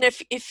about,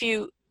 if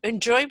you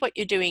enjoy what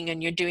you're doing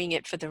and you're doing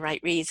it for the right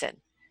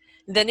reason,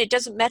 then it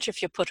doesn't matter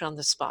if you're put on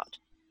the spot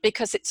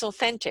because it's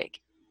authentic.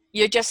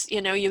 You're just,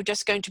 you're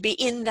just going to be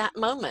in that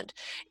moment.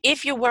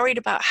 If you're worried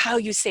about how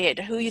you say it,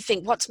 who you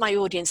think, what's my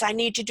audience, I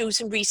need to do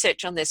some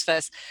research on this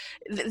first,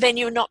 then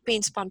you're not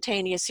being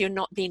spontaneous, you're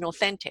not being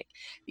authentic.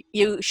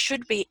 You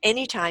should be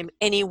anytime,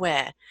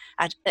 anywhere,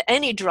 at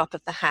any drop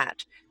of the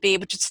hat, be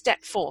able to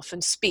step forth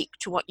and speak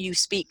to what you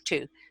speak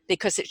to,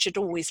 because it should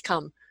always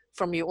come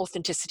from your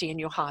authenticity and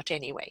your heart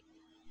anyway.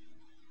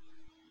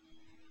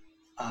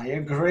 I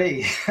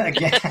agree.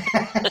 Again,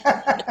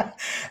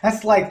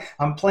 that's like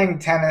I'm playing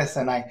tennis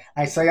and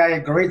I say I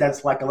agree.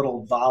 That's like a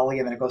little volley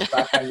and then it goes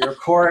back on your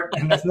court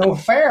and that's no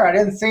fair. I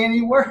didn't say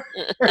any words.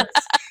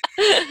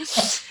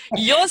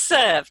 Your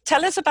serve.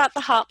 Tell us about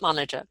the heart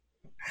monitor.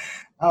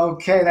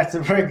 Okay, that's a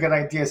very good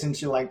idea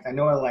since I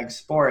know I like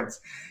sports.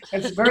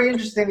 It's very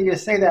interesting that you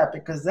say that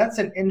because that's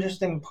an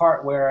interesting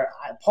part where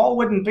Paul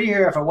wouldn't be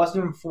here if it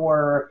wasn't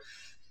for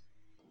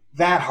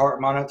that heart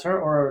monitor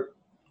or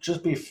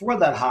just before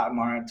that heart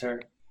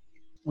monitor,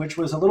 which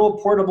was a little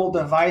portable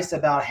device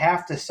about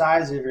half the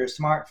size of your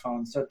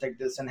smartphone. So take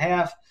this in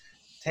half,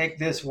 take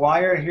this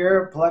wire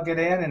here, plug it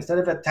in. Instead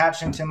of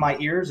attaching to my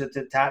ears, it's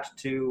attached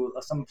to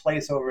some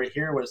place over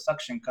here with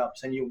suction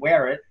cups, and you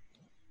wear it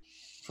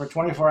for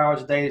 24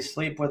 hours a day,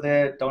 sleep with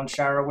it, don't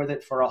shower with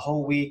it for a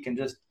whole week, and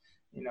just,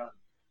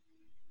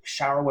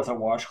 shower with a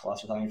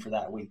washcloth or something for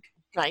that week.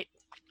 Right.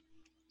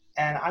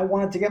 And I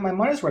wanted to get my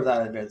money's worth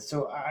out of it.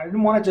 So I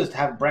didn't want to just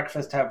have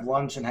breakfast, have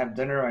lunch, and have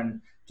dinner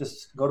and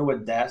just go to a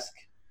desk.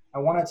 I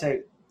wanted to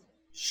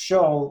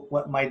show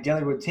what my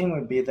daily routine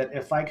would be, that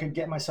if I could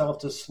get myself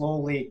to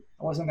slowly,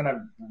 I wasn't going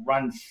to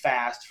run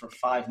fast for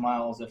 5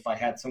 miles if I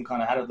had some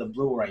kind of out of the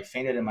blue where I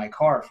fainted in my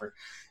car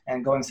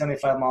and going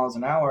 75 miles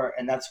an hour.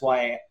 And that's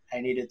why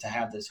I needed to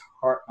have this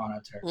heart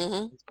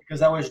monitor.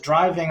 Because I was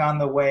driving on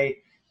the way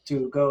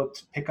to go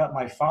to pick up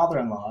my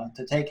father-in-law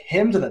to take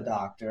him to the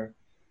doctor.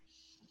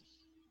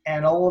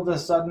 And all of a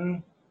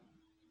sudden,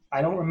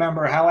 I don't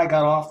remember how I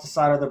got off the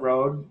side of the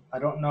road. I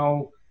don't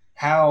know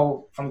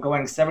how from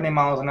going 70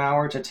 miles an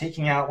hour to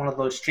taking out one of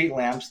those street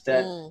lamps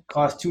that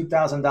cost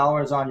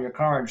 $2,000 on your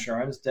car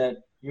insurance that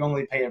you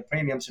only pay a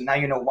premium. So now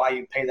you know why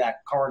you pay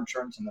that car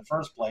insurance in the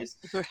first place.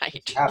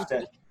 Right. You have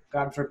to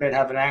God forbid,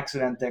 have an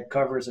accident that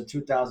covers a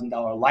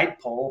 $2,000 light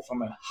pole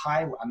from a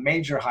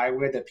major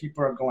highway that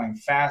people are going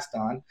fast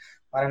on.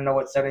 I don't know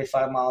what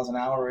 75 miles an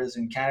hour is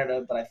in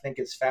Canada, but I think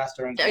it's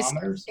faster in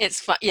kilometers.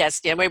 Yes,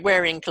 yeah,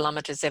 we're in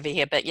kilometers over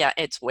here, but yeah,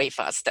 it's way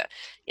faster.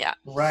 Yeah.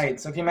 Right.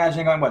 So if you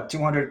imagine going,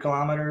 200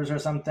 kilometers or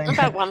something?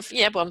 About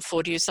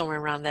 140, somewhere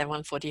around there,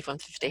 140,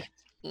 150.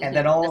 And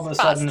then all of a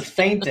sudden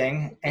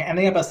fainting,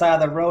 ending up beside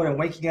the road and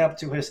waking up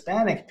to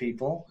Hispanic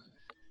people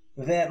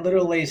that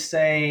literally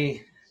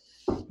say,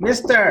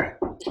 Mister,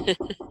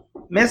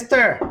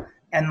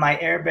 and my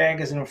airbag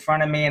is in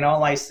front of me, and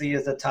all I see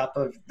is the top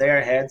of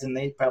their heads, and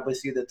they probably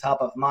see the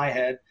top of my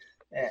head.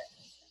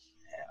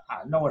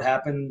 I know what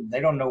happened. They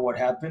don't know what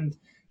happened.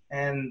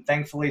 And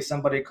thankfully,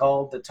 somebody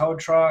called the tow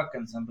truck,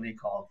 and somebody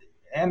called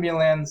the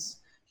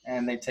ambulance,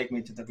 and they take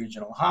me to the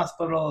regional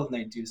hospital, and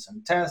they do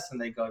some tests,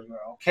 and they go,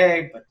 you're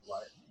okay, but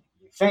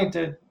you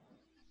fainted.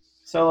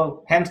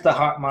 So hence the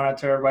heart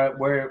monitor, right?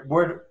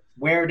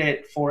 Weared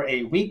it for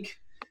a week.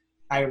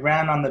 I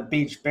ran on the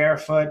beach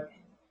barefoot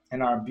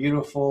in our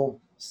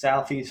beautiful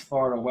Southeast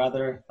Florida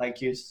weather,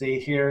 like you see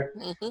here,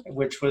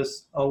 which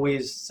was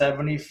always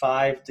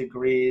 75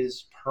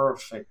 degrees,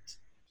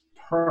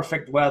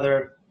 perfect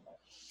weather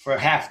for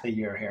half the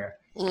year here,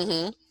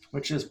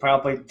 which is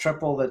probably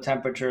triple the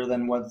temperature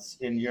than what's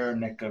in your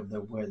neck of the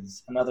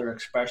woods. Another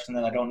expression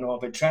that I don't know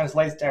if it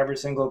translates to every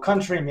single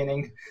country,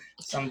 meaning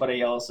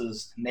somebody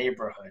else's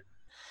neighborhood.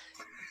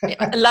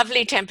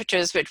 Lovely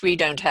temperatures, which we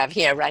don't have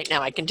here right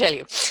now, I can tell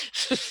you.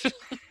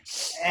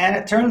 And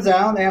it turns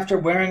out, after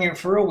wearing it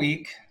for a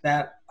week,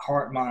 that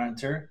heart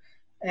monitor,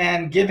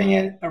 and giving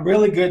it a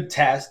really good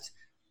test,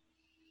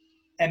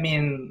 I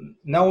mean,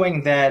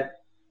 knowing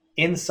that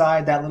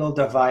inside that little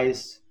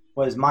device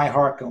was my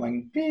heart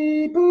going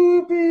beep,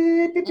 boop,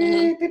 beep, beep,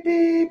 beep, beep,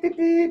 beep, beep,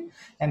 beep,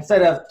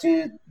 instead of,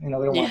 we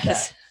don't want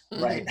that,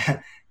 right?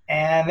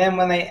 And then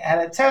when they had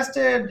it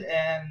tested,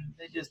 and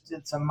they just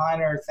did some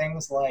minor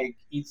things like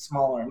eat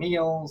smaller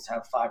meals,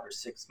 have 5 or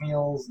 6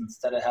 meals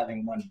instead of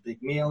having one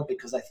big meal,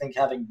 because I think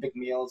having big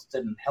meals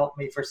didn't help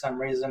me for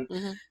some reason.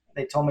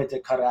 They told me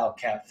to cut out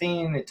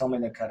caffeine. They told me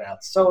to cut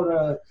out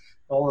soda,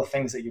 all the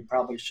things that you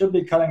probably should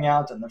be cutting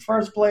out in the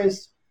first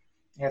place.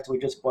 After we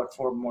just bought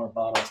 4 more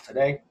bottles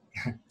today.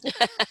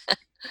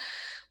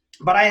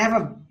 But I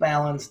have a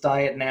balanced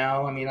diet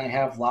now. I mean, I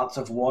have lots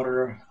of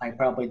water. I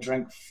probably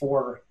drink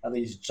 4 of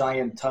these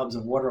giant tubs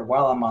of water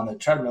while I'm on the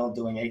treadmill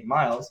doing 8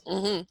 miles.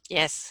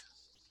 Yes.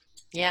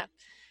 Yeah.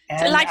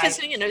 So life is,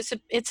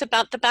 it's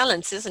about the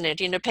balance, isn't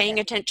it? Paying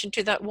attention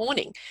to that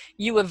warning.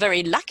 You were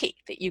very lucky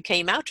that you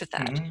came out of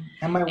that.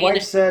 And my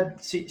wife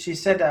said, she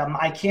said,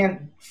 I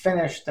can't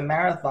finish the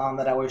marathon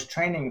that I was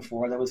training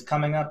for that was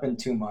coming up in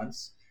 2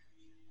 months.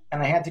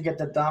 And I had to get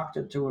the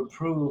doctor to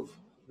approve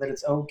that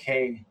it's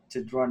okay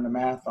to run the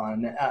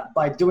marathon.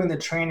 By doing the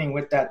training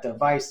with that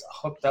device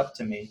hooked up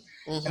to me.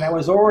 And I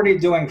was already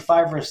doing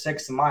 5 or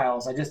 6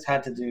 miles. I just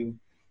had to do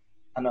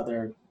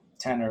another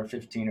 10 or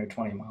 15 or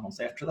 20 miles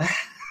after that.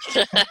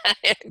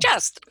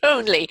 Just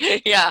only,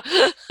 yeah.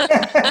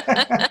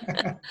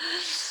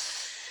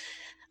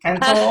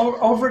 And so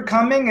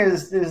overcoming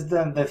is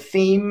the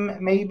theme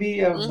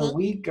maybe of the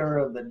week or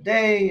of the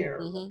day or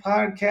the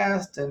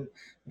podcast. And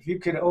if you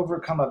could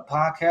overcome a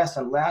podcast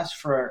and last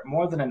for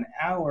more than an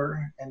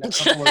hour and a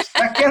couple of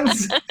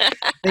seconds,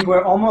 I think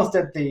we're almost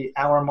at the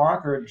hour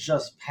mark or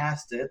just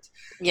past it.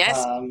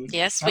 Yes,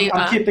 yes, we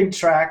I'm keeping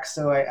track,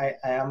 so I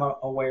am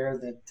aware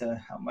that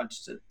how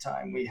much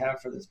time we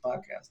have for this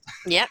podcast.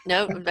 Yeah,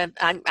 no,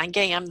 I'm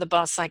gay. I'm the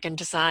boss. I can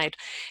decide.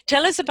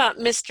 Tell us about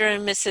Mr.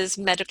 and Mrs.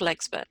 Medical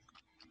Expert.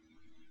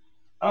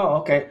 Oh,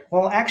 okay.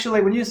 Well,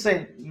 actually, when you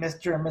say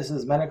Mr. and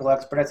Mrs. Medical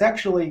Expert, it's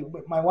actually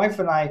my wife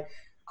and I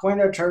coined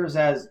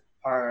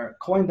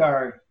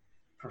our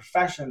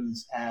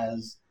professions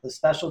as the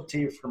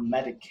specialty for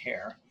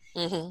Medicare,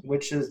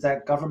 which is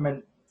that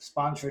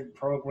government-sponsored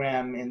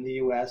program in the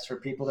U.S. for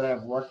people that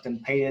have worked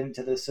and paid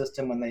into the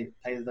system when they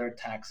pay their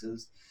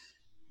taxes.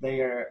 They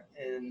are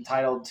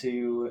entitled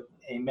to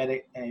a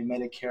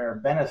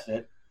Medicare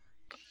benefit.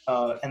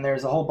 And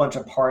there's a whole bunch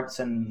of parts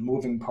and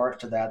moving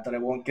parts to that I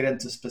won't get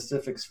into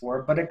specifics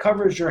for, but it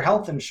covers your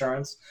health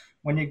insurance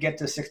when you get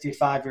to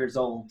 65 years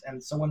old.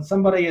 And so when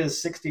somebody is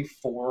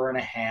 64 and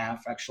a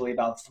half, actually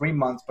about 3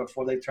 months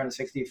before they turn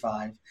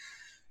 65,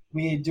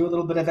 we do a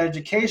little bit of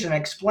education,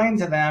 explain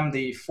to them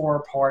the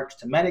 4 parts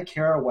to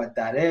Medicare, what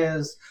that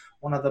is.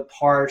 One of the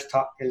parts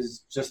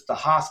is just the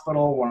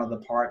hospital. One of the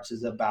parts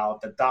is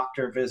about the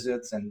doctor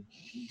visits and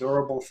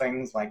durable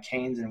things like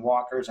canes and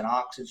walkers and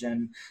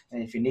oxygen,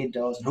 and if you need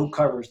those, and who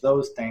covers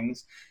those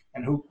things,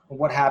 and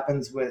what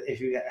happens if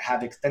you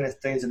have extended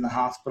stays in the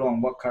hospital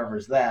and what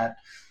covers that.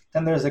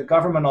 Then there's a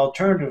government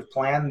alternative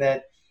plan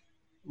that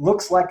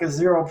looks like a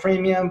zero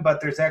premium, but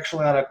there's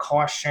actually a lot of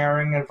cost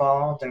sharing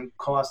involved and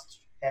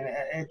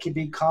it can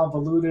be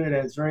convoluted, and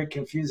it's very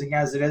confusing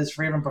as it is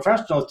for even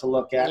professionals to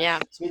look at. Yeah.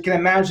 So you can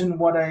imagine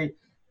what a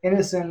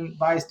innocent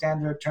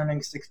bystander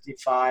turning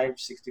 65,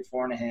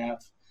 64 and a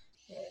half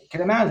can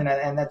imagine it.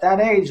 And at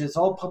that age, it's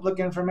all public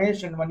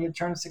information when you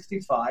turn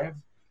 65.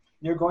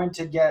 you're going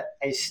to get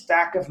a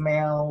stack of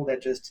mail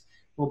that just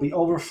will be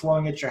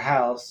overflowing at your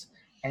house.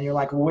 And you're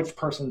like, well, which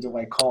person do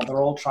I call?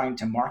 They're all trying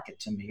to market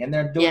to me. And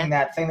they're Yeah. doing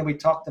that thing that we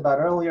talked about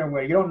earlier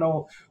where you don't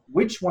know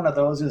which one of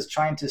those is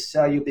trying to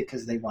sell you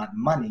because they want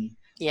money,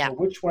 Yeah. or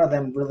which one of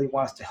them really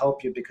wants to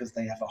help you because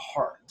they have a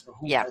heart, or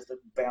who Yeah. has the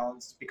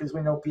balance, because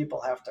we know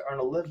people have to earn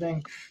a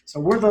living.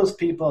 So we're those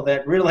people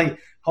that really,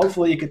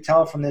 hopefully you could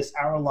tell from this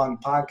hour-long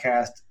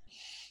podcast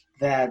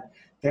that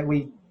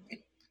we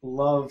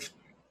love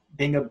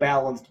being a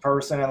balanced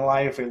person in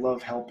life. We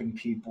love helping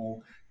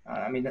people.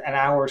 I mean, an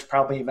hour is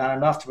probably not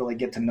enough to really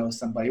get to know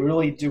somebody. We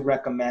really do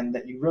recommend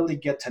that you really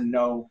get to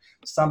know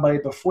somebody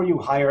before you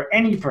hire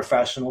any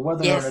professional,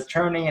 whether they're an Yes.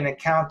 attorney, an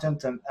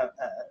accountant, a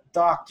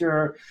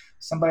doctor,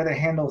 somebody that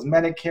handles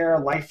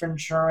Medicare, life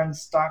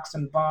insurance, stocks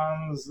and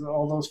bonds,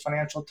 all those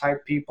financial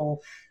type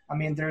people. I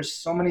mean, there's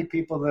so many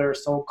people that are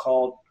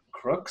so-called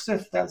crooks,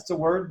 if that's the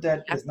word,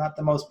 that is not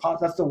the most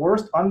that's the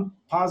worst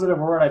unpositive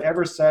word I've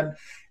ever said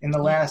in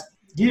the last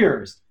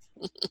years.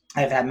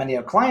 I've had many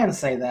clients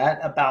say that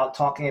about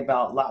talking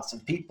about lots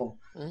of people,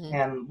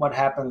 and what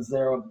happens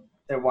there.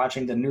 They're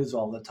watching the news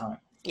all the time.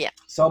 Yeah.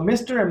 So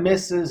Mr. and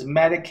Mrs.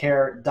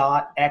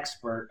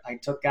 Medicare.expert, I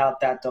took out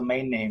that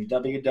domain name,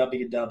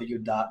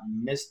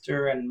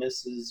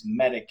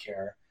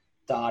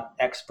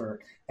 www.mrandmrsmedicare.expert.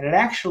 And it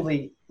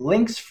actually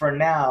links for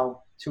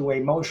now to a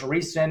most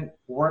recent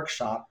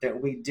workshop that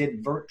we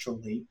did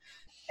virtually.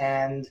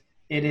 And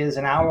it is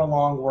an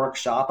hour-long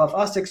workshop of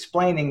us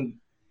explaining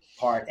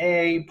Part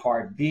A,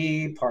 Part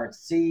B, Part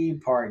C,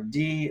 Part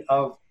D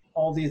of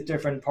all these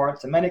different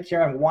parts of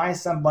Medicare, and why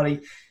somebody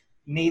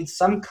needs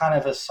some kind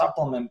of a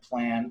supplement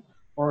plan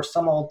or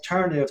some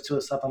alternative to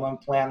a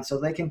supplement plan so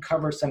they can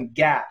cover some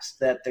gaps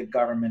that the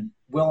government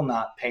will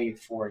not pay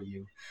for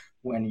you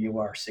when you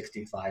are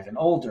 65 and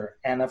older.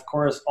 And of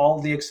course, all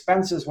the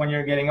expenses when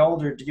you're getting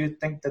older, do you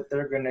think that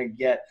they're going to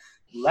get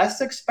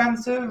less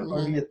expensive,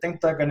 or do you think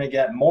they're going to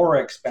get more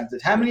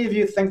expensive? How many of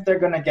you think they're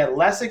going to get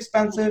less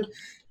expensive?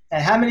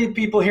 And how many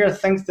people here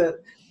think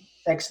that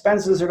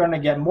expenses are going to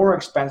get more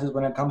expensive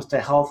when it comes to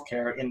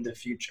healthcare in the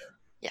future?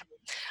 Yeah.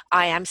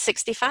 I am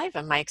 65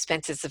 and my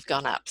expenses have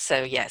gone up.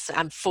 So yes,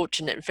 I'm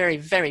fortunate, very,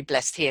 very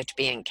blessed here to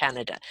be in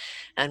Canada,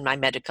 and my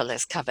medical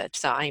is covered.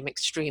 So I'm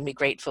extremely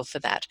grateful for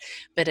that.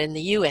 But in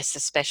the US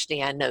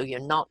especially, I know you're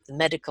not. The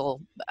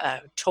medical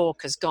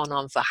talk has gone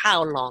on for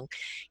how long?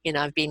 You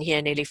know, I've been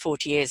here nearly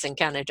 40 years in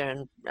Canada,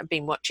 and I've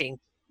been watching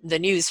the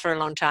news for a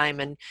long time,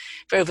 and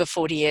for over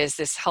 40 years,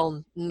 this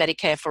whole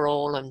Medicare for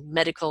all and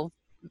medical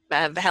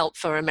help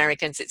for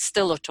Americans, it's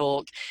still a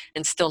talk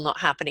and still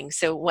not happening.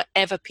 So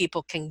whatever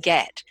people can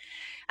get,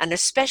 and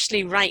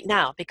especially right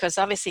now, because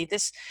obviously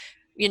this,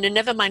 you know,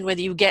 never mind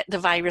whether you get the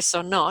virus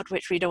or not,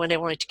 which we don't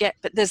want to get,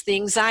 but there's the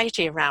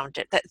anxiety around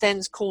it that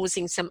then's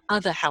causing some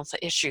other health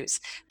issues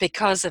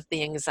because of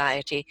the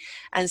anxiety.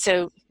 And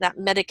so that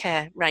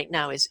Medicare right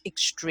now is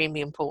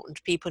extremely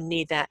important. People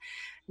need that,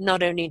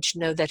 not only to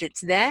know that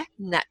it's there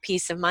and that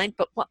peace of mind,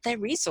 but what their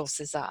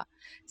resources are.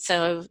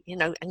 So, you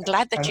know, I'm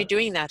glad that you're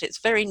doing that. It's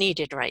very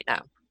needed right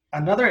now.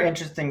 Another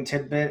interesting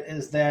tidbit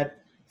is that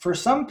for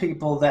some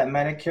people, that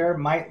Medicare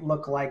might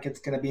look like it's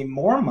going to be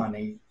more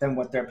money than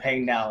what they're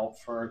paying now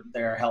for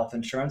their health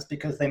insurance,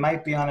 because they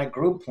might be on a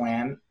group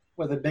plan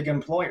with a big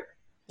employer.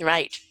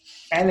 Right.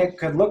 And it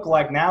could look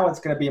like now it's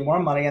going to be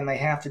more money and they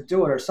have to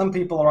do it. Or some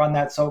people are on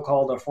that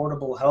so-called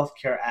Affordable Health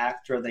Care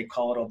Act, or they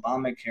call it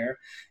Obamacare.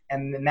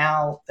 And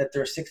now that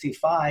they're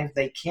 65,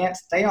 they can't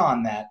stay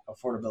on that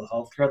affordable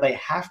health care. They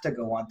have to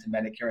go on to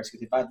Medicare at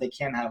 65. They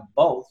can't have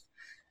both.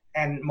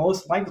 And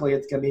most likely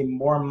it's going to be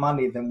more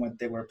money than what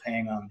they were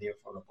paying on the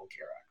Affordable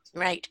Care Act.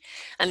 Right.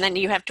 And then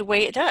you have to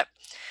weigh it up.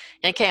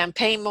 Okay, I'm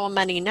paying more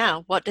money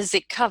now. What does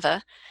it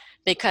cover?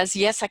 Because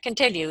yes, I can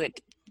tell you,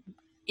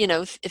 you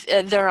know,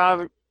 there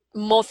are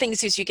more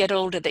things as you get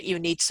older that you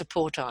need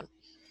support on.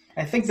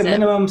 I think the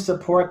minimum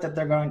support that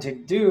they're going to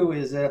do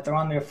is that if they're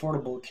on the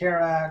Affordable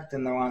Care Act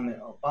and they're on the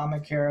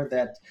Obamacare,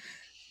 that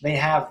they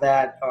have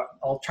that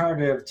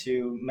alternative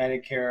to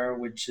Medicare,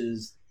 which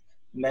is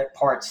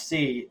Part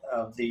C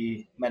of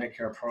the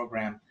Medicare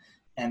program.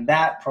 And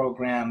that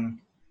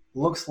program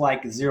looks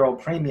like zero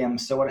premium,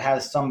 so it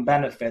has some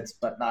benefits,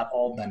 but not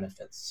all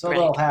benefits. So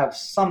They'll have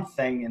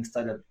something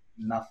instead of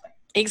nothing.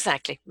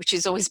 Exactly, which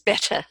is always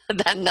better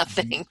than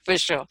nothing, for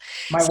sure.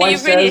 My wife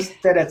says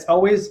that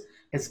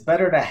it's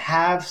better to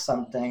have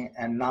something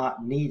and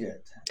not need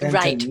it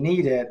than to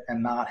need it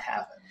and not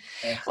have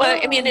it. Well,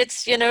 I mean,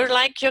 it's, you know,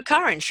 like your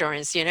car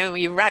insurance, you know,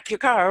 you wrap your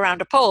car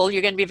around a pole,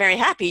 you're going to be very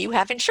happy you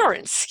have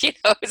insurance, you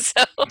know,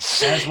 so.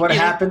 That's what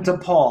happened to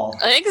Paul.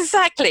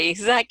 Exactly.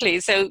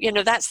 So, you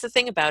know, that's the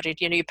thing about it.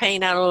 You know, you're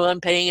paying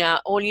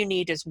out all you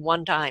need is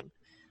one time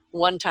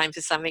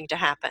for something to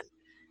happen.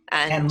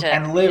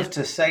 And live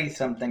to say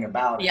something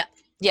about it.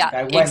 Yeah,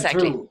 I went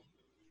through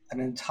an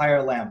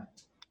entire lamp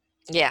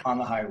on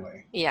the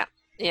highway. Yeah,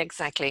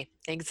 exactly.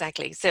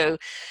 So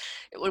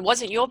it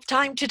wasn't your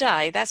time to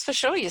die, that's for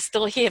sure. You're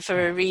still here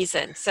for a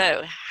reason.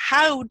 So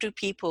how do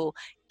people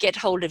get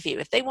hold of you?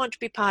 If they want to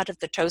be part of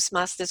the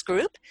Toastmasters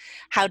group,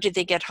 how do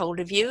they get hold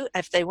of you?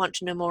 If they want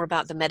to know more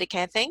about the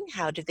Medicare thing,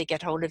 how do they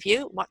get hold of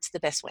you? What's the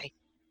best way?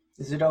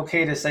 Is it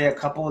okay to say a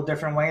couple of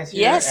different ways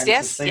here Yes, and to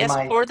yes, say yes.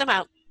 Pour them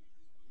out.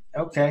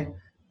 Okay.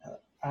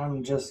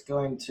 I'm just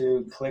going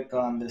to click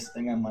on this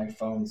thing on my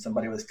phone.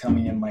 Somebody was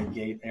coming in my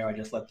gate there. I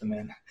just let them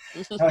in.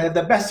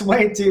 The best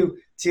way to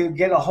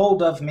get a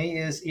hold of me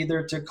is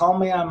either to call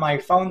me on my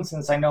phone,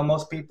 since I know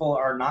most people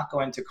are not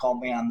going to call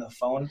me on the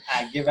phone.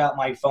 I give out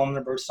my phone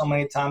number so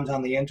many times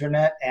on the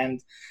internet,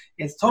 and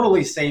it's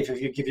totally safe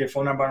if you give your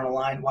phone number on the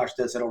line. Watch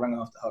this, it'll ring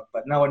off the hook.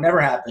 But no, it never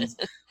happens.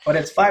 But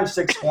it's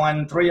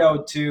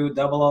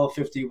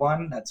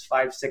 561-302-0051. That's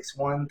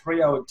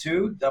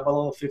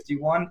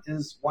 561-302-0051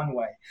 is one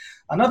way.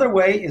 Another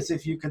way is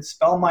if you could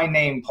spell my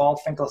name,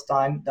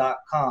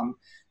 paulfinkelstein.com.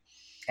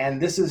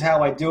 And this is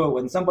how I do it.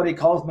 When somebody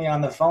calls me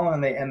on the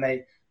phone and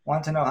they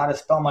want to know how to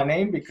spell my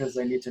name because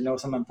they need to know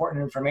some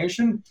important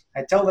information,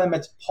 I tell them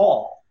it's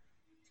Paul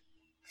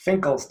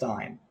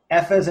Finkelstein.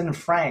 F as in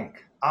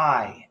Frank,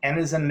 I, N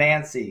as in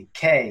Nancy,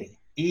 K,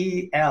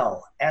 E,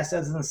 L, S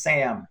as in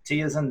Sam,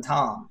 T as in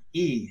Tom,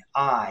 E,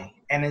 I,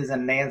 N as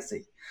in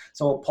Nancy.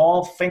 So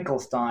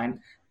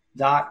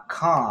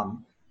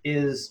paulfinkelstein.com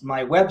is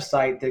my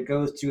website that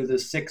goes to the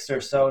 6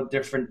 or so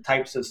different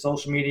types of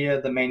social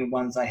media, the main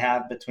ones I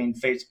have between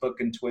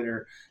Facebook and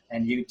Twitter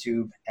and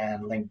YouTube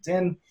and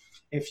LinkedIn.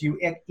 If you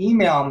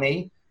email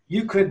me,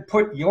 you could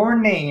put your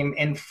name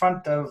in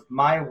front of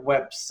my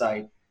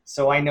website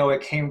so I know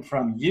it came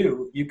from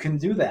you. You can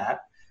do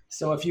that.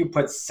 So if you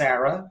put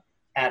Sarah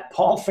at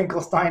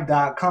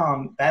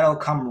paulfinkelstein.com, that'll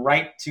come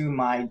right to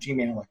my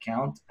Gmail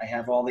account. I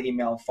have all the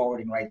email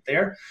forwarding right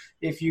there.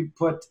 If you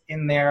put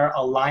in there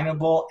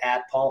Alignable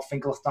at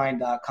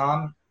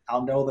paulfinkelstein.com,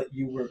 I'll know that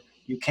you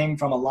came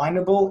from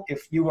Alignable.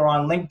 If you were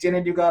on LinkedIn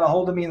and you got a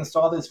hold of me and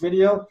saw this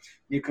video,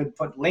 you could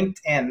put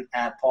LinkedIn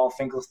at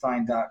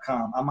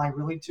paulfinkelstein.com. Am I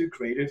really too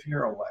creative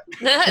here or what?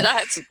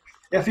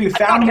 If you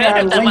found me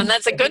on LinkedIn,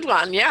 that's a good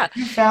one, yeah. If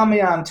you found me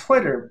on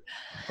Twitter,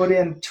 put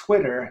in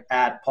Twitter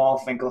at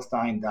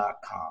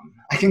paulfinkelstein.com.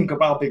 I can go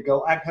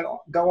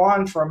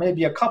on for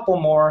maybe a couple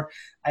more.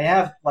 I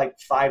have like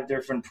 5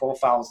 different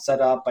profiles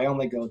set up. I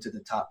only go to the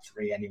top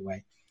 3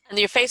 anyway. And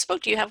your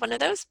Facebook, do you have one of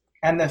those?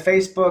 And the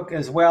Facebook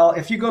as well.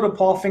 If you go to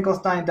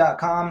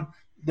paulfinkelstein.com,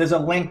 there's a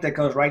link that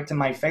goes right to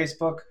my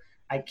Facebook.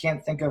 I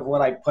can't think of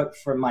what I put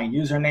for my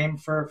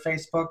username for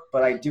Facebook,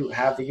 but I do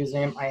have the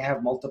username. I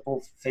have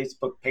multiple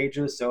Facebook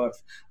pages. So if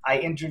I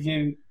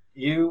interview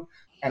you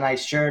and I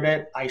shared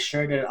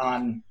it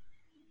on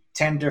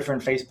 10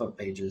 different Facebook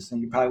pages.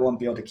 And you probably won't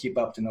be able to keep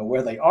up to know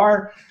where they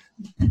are.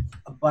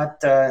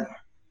 But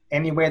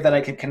any way that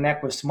I could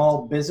connect with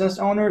small business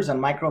owners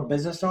and micro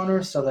business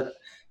owners so that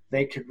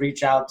they could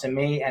reach out to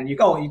me. And you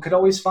could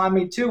always find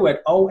me too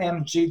at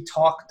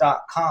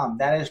omgtalk.com.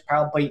 That's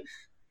probably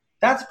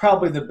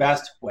the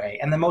best way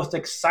and the most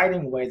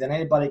exciting way that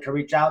anybody can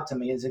reach out to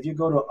me is if you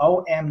go to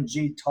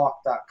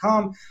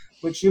omgtalk.com,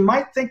 which you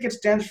might think it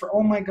stands for,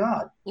 oh my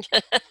God.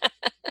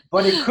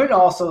 But it could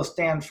also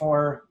stand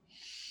for,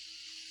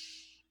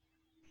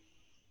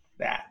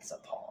 that's a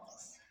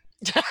pause.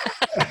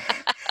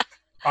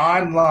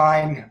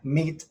 Online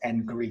meet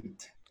and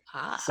greet.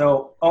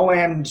 So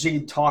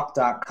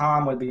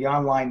omgtalk.com would be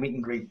online meet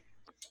and greet.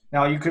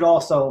 Now, you could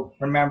also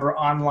remember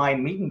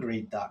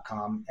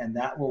onlinemeetandgreet.com, and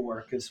that will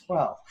work as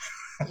well.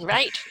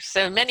 Right.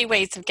 So many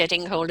ways of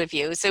getting hold of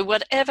you. So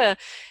whatever,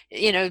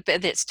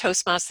 whether it's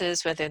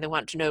Toastmasters, whether they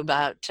want to know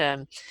about,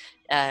 the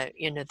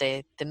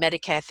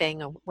Medicare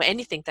thing or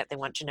anything that they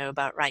want to know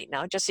about right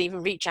now, just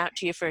even reach out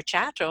to you for a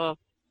chat or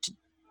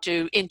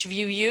to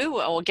interview you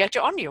or get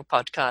you on your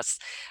podcast.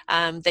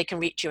 They can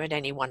reach you at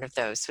any one of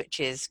those, which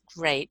is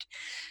great.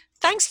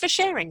 Thanks for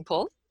sharing,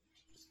 Paul.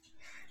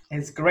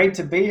 It's great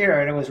to be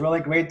here, and it was really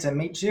great to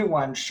meet you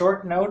on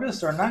short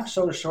notice or not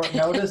so short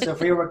notice.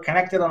 If we were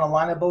connected on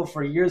Alignable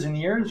for years and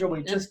years, or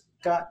we just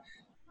got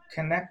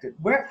connected.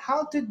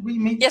 How did we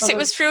meet? Yes, it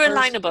was through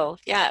Alignable.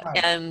 Yeah,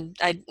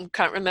 I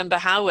can't remember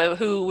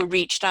who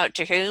reached out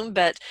to whom,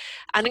 but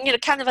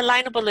kind of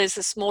Alignable is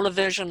a smaller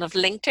version of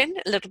LinkedIn,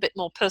 a little bit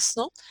more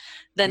personal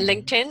than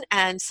LinkedIn,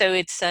 and so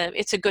it's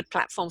a good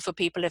platform for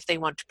people if they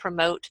want to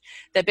promote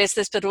their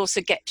business, but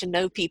also get to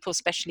know people,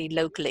 especially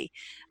locally,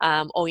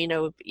 or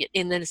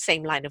in the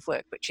same line of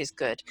work, which is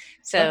good.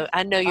 So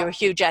I know you're a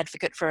huge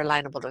advocate for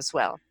Alignable as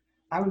well.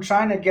 I'm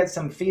trying to get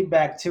some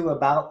feedback too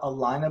about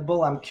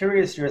Alignable. I'm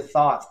curious your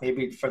thoughts,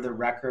 maybe for the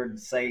record,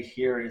 say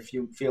here if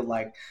you feel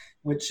like,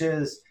 which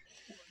is,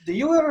 do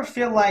you ever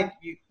feel like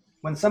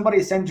when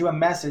somebody sends you a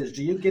message,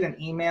 do you get an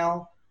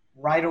email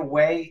right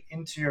away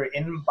into your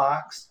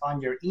inbox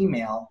on your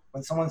email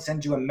when someone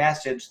sends you a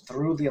message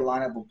through the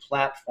Alignable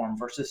platform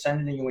versus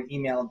sending you an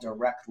email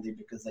directly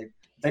because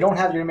they don't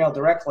have your email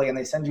directly and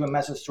they send you a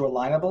message through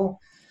Alignable?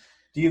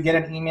 Do you get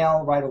an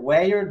email right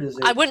away, or does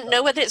it? I wouldn't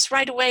know whether it's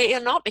right away or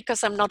not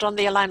because I'm not on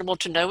the Alignable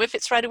to know if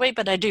it's right away,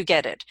 but I do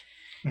get it.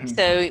 Mm-hmm.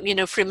 So,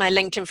 through my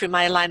LinkedIn, through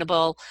my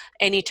Alignable,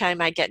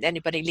 anytime I get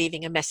anybody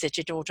leaving a message,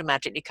 it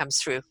automatically comes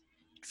through.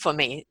 for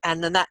me.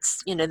 And then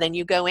that's, then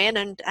you go in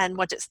and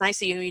what it's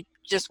nice, you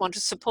just want to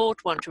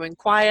support, want to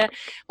inquire,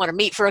 want to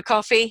meet for a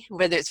coffee,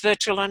 whether it's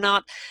virtual or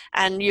not,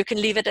 and you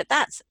can leave it at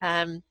that.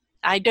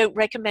 I don't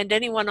recommend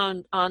anyone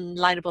on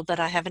Lineable that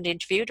I haven't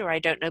interviewed or I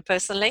don't know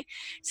personally.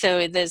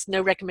 So there's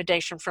no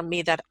recommendation from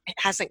me that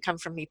hasn't come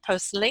from me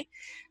personally,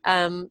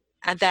 and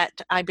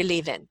that I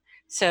believe in.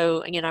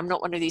 So, I'm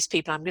not one of these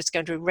people, I'm just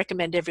going to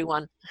recommend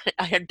everyone.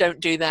 I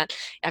don't do that.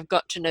 I've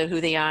got to know who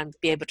they are and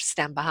be able to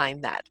stand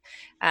behind that.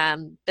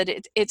 But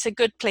it's a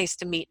good place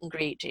to meet and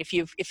greet. If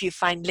you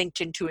find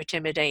LinkedIn too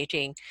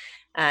intimidating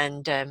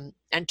and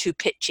too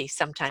pitchy,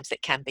 sometimes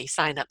it can be.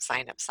 Sign up.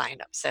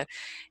 So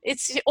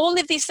it's all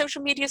of these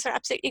social medias are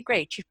absolutely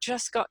great. You've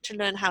just got to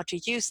learn how to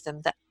use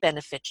them that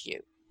benefit you.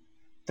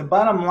 The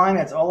bottom line,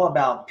 it's all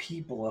about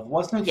people. If it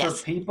wasn't Yes.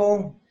 for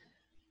people,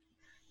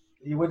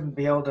 you wouldn't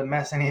be able to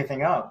mess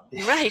anything up.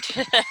 Right.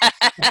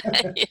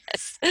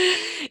 Yes.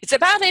 It's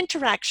about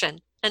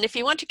interaction. And if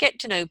you want to get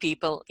to know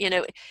people,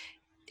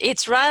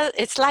 it's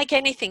like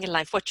anything in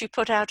life. What you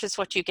put out is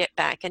what you get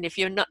back. And if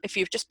you're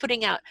just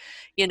putting out,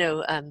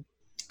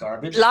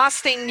 Garbage.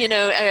 blasting,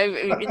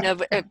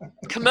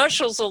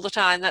 commercials all the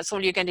time, that's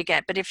all you're going to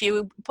get. But if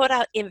you put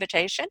out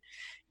invitation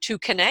to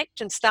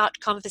connect and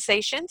start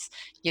conversations,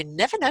 you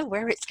never know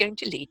where it's going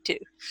to lead to.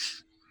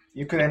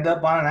 You could end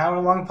up on an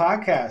hour-long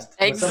podcast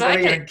with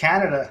somebody in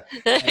Canada.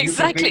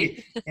 Exactly.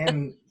 You could be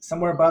in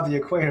somewhere above the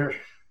equator.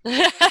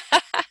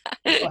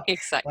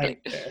 Exactly.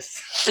 Like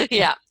this.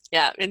 Yeah.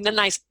 In the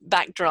nice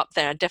backdrop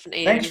there,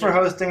 definitely. Thanks for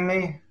hosting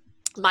me.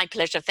 My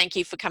pleasure. Thank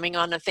you for coming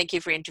on, and thank you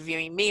for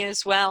interviewing me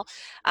as well.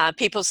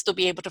 People still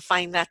be able to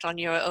find that on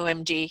your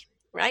OMG,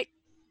 right?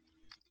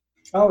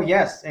 Oh,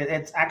 yes.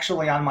 It's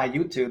actually on my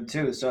YouTube,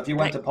 too. So if you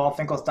went to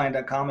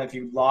paulfinkelstein.com, if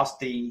you lost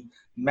the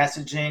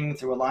messaging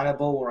through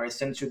Alignable where I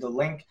sent you the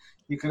link,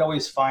 you could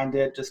always find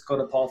it. Just go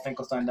to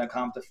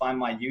paulfinkelstein.com to find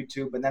my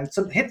YouTube, and then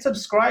hit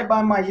subscribe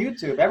on my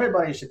YouTube.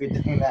 Everybody should be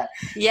doing that.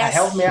 Yes.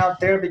 Help me out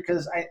there,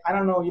 because I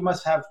don't know, you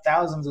must have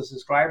thousands of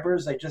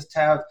subscribers. I just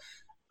have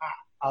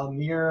a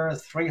mere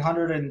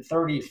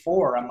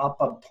 334. I'm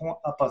up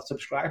a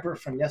subscriber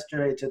from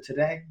yesterday to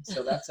today,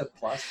 so that's a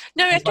plus.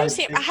 No, I don't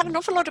see. I have an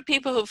awful lot of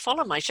people who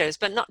follow my shows,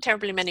 but not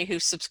terribly many who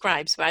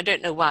subscribe. So I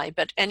don't know why.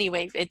 But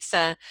anyway, it's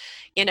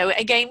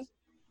again,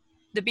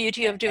 the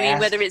beauty of doing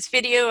whether it's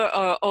video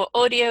or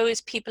audio is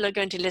people are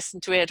going to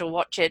listen to it or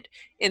watch it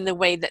in the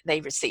way that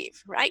they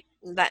receive. Right?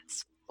 And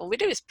that's all we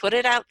do is put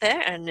it out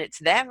there, and it's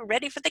there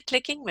ready for the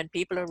clicking when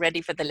people are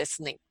ready for the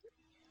listening.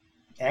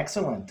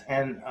 Excellent.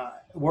 And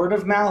word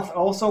of mouth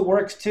also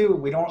works too.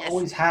 We don't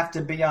always have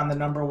to be on the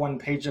 #1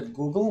 page of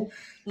Google.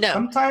 No.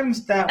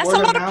 Sometimes that's word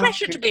a lot of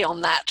pressure to be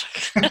on that.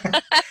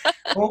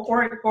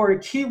 or a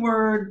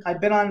keyword.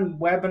 I've been on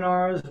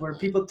webinars where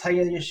people tell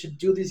you should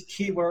do these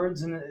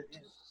keywords, and it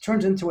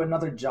turns into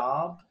another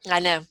job.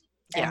 I know.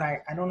 Yeah. And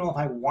I don't know if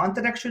I want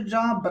that extra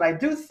job, but I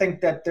do think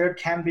that there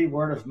can be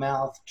word of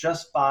mouth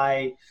just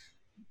by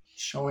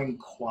showing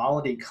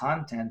quality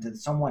content that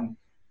someone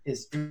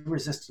is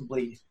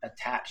irresistibly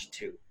attached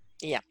to.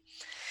 Yeah,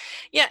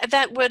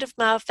 that word of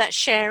mouth, that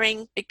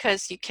sharing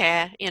because you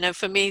care.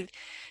 For me,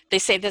 they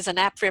say there's an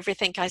app for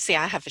everything. I say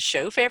I have a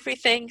show for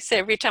everything. So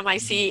every time I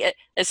see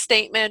a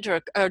statement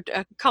or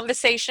a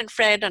conversation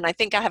thread, and I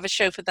think I have a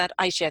show for that,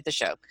 I share the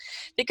show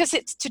because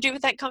it's to do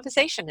with that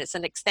conversation. It's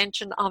an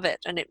extension of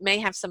it, and it may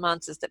have some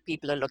answers that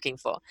people are looking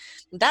for.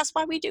 And that's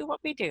why we do what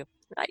we do,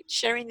 right?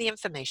 Sharing the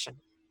information.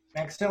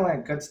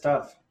 Excellent. Good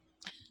stuff.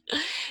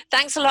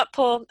 Thanks a lot,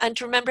 Paul. And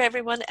to remember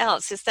everyone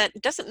else is that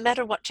it doesn't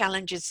matter what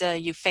challenges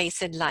you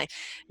face in life.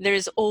 There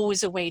is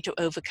always a way to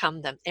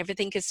overcome them.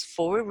 Everything is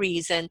for a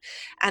reason,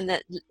 and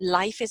that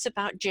life is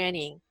about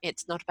journeying.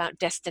 It's not about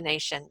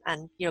destination.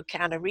 And you'll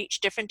kind of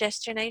reach different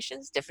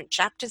destinations, different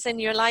chapters in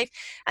your life,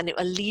 and it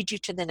will lead you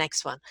to the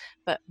next one.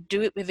 But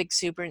do it with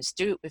exuberance,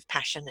 do it with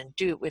passion, and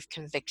do it with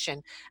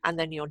conviction, and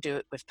then you'll do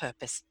it with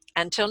purpose.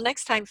 Until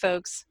next time,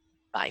 folks,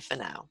 bye for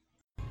now.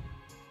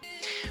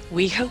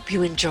 We hope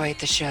you enjoyed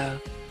the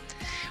show.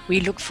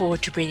 We look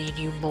forward to bringing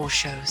you more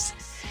shows.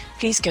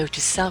 Please go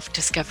to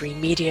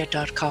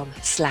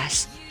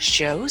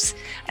selfdiscoverymedia.com/shows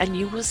and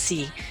you will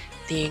see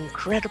the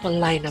incredible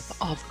lineup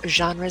of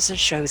genres and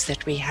shows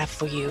that we have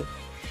for you.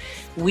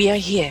 We are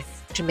here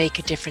to make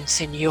a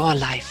difference in your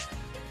life.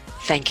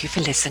 Thank you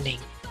for listening.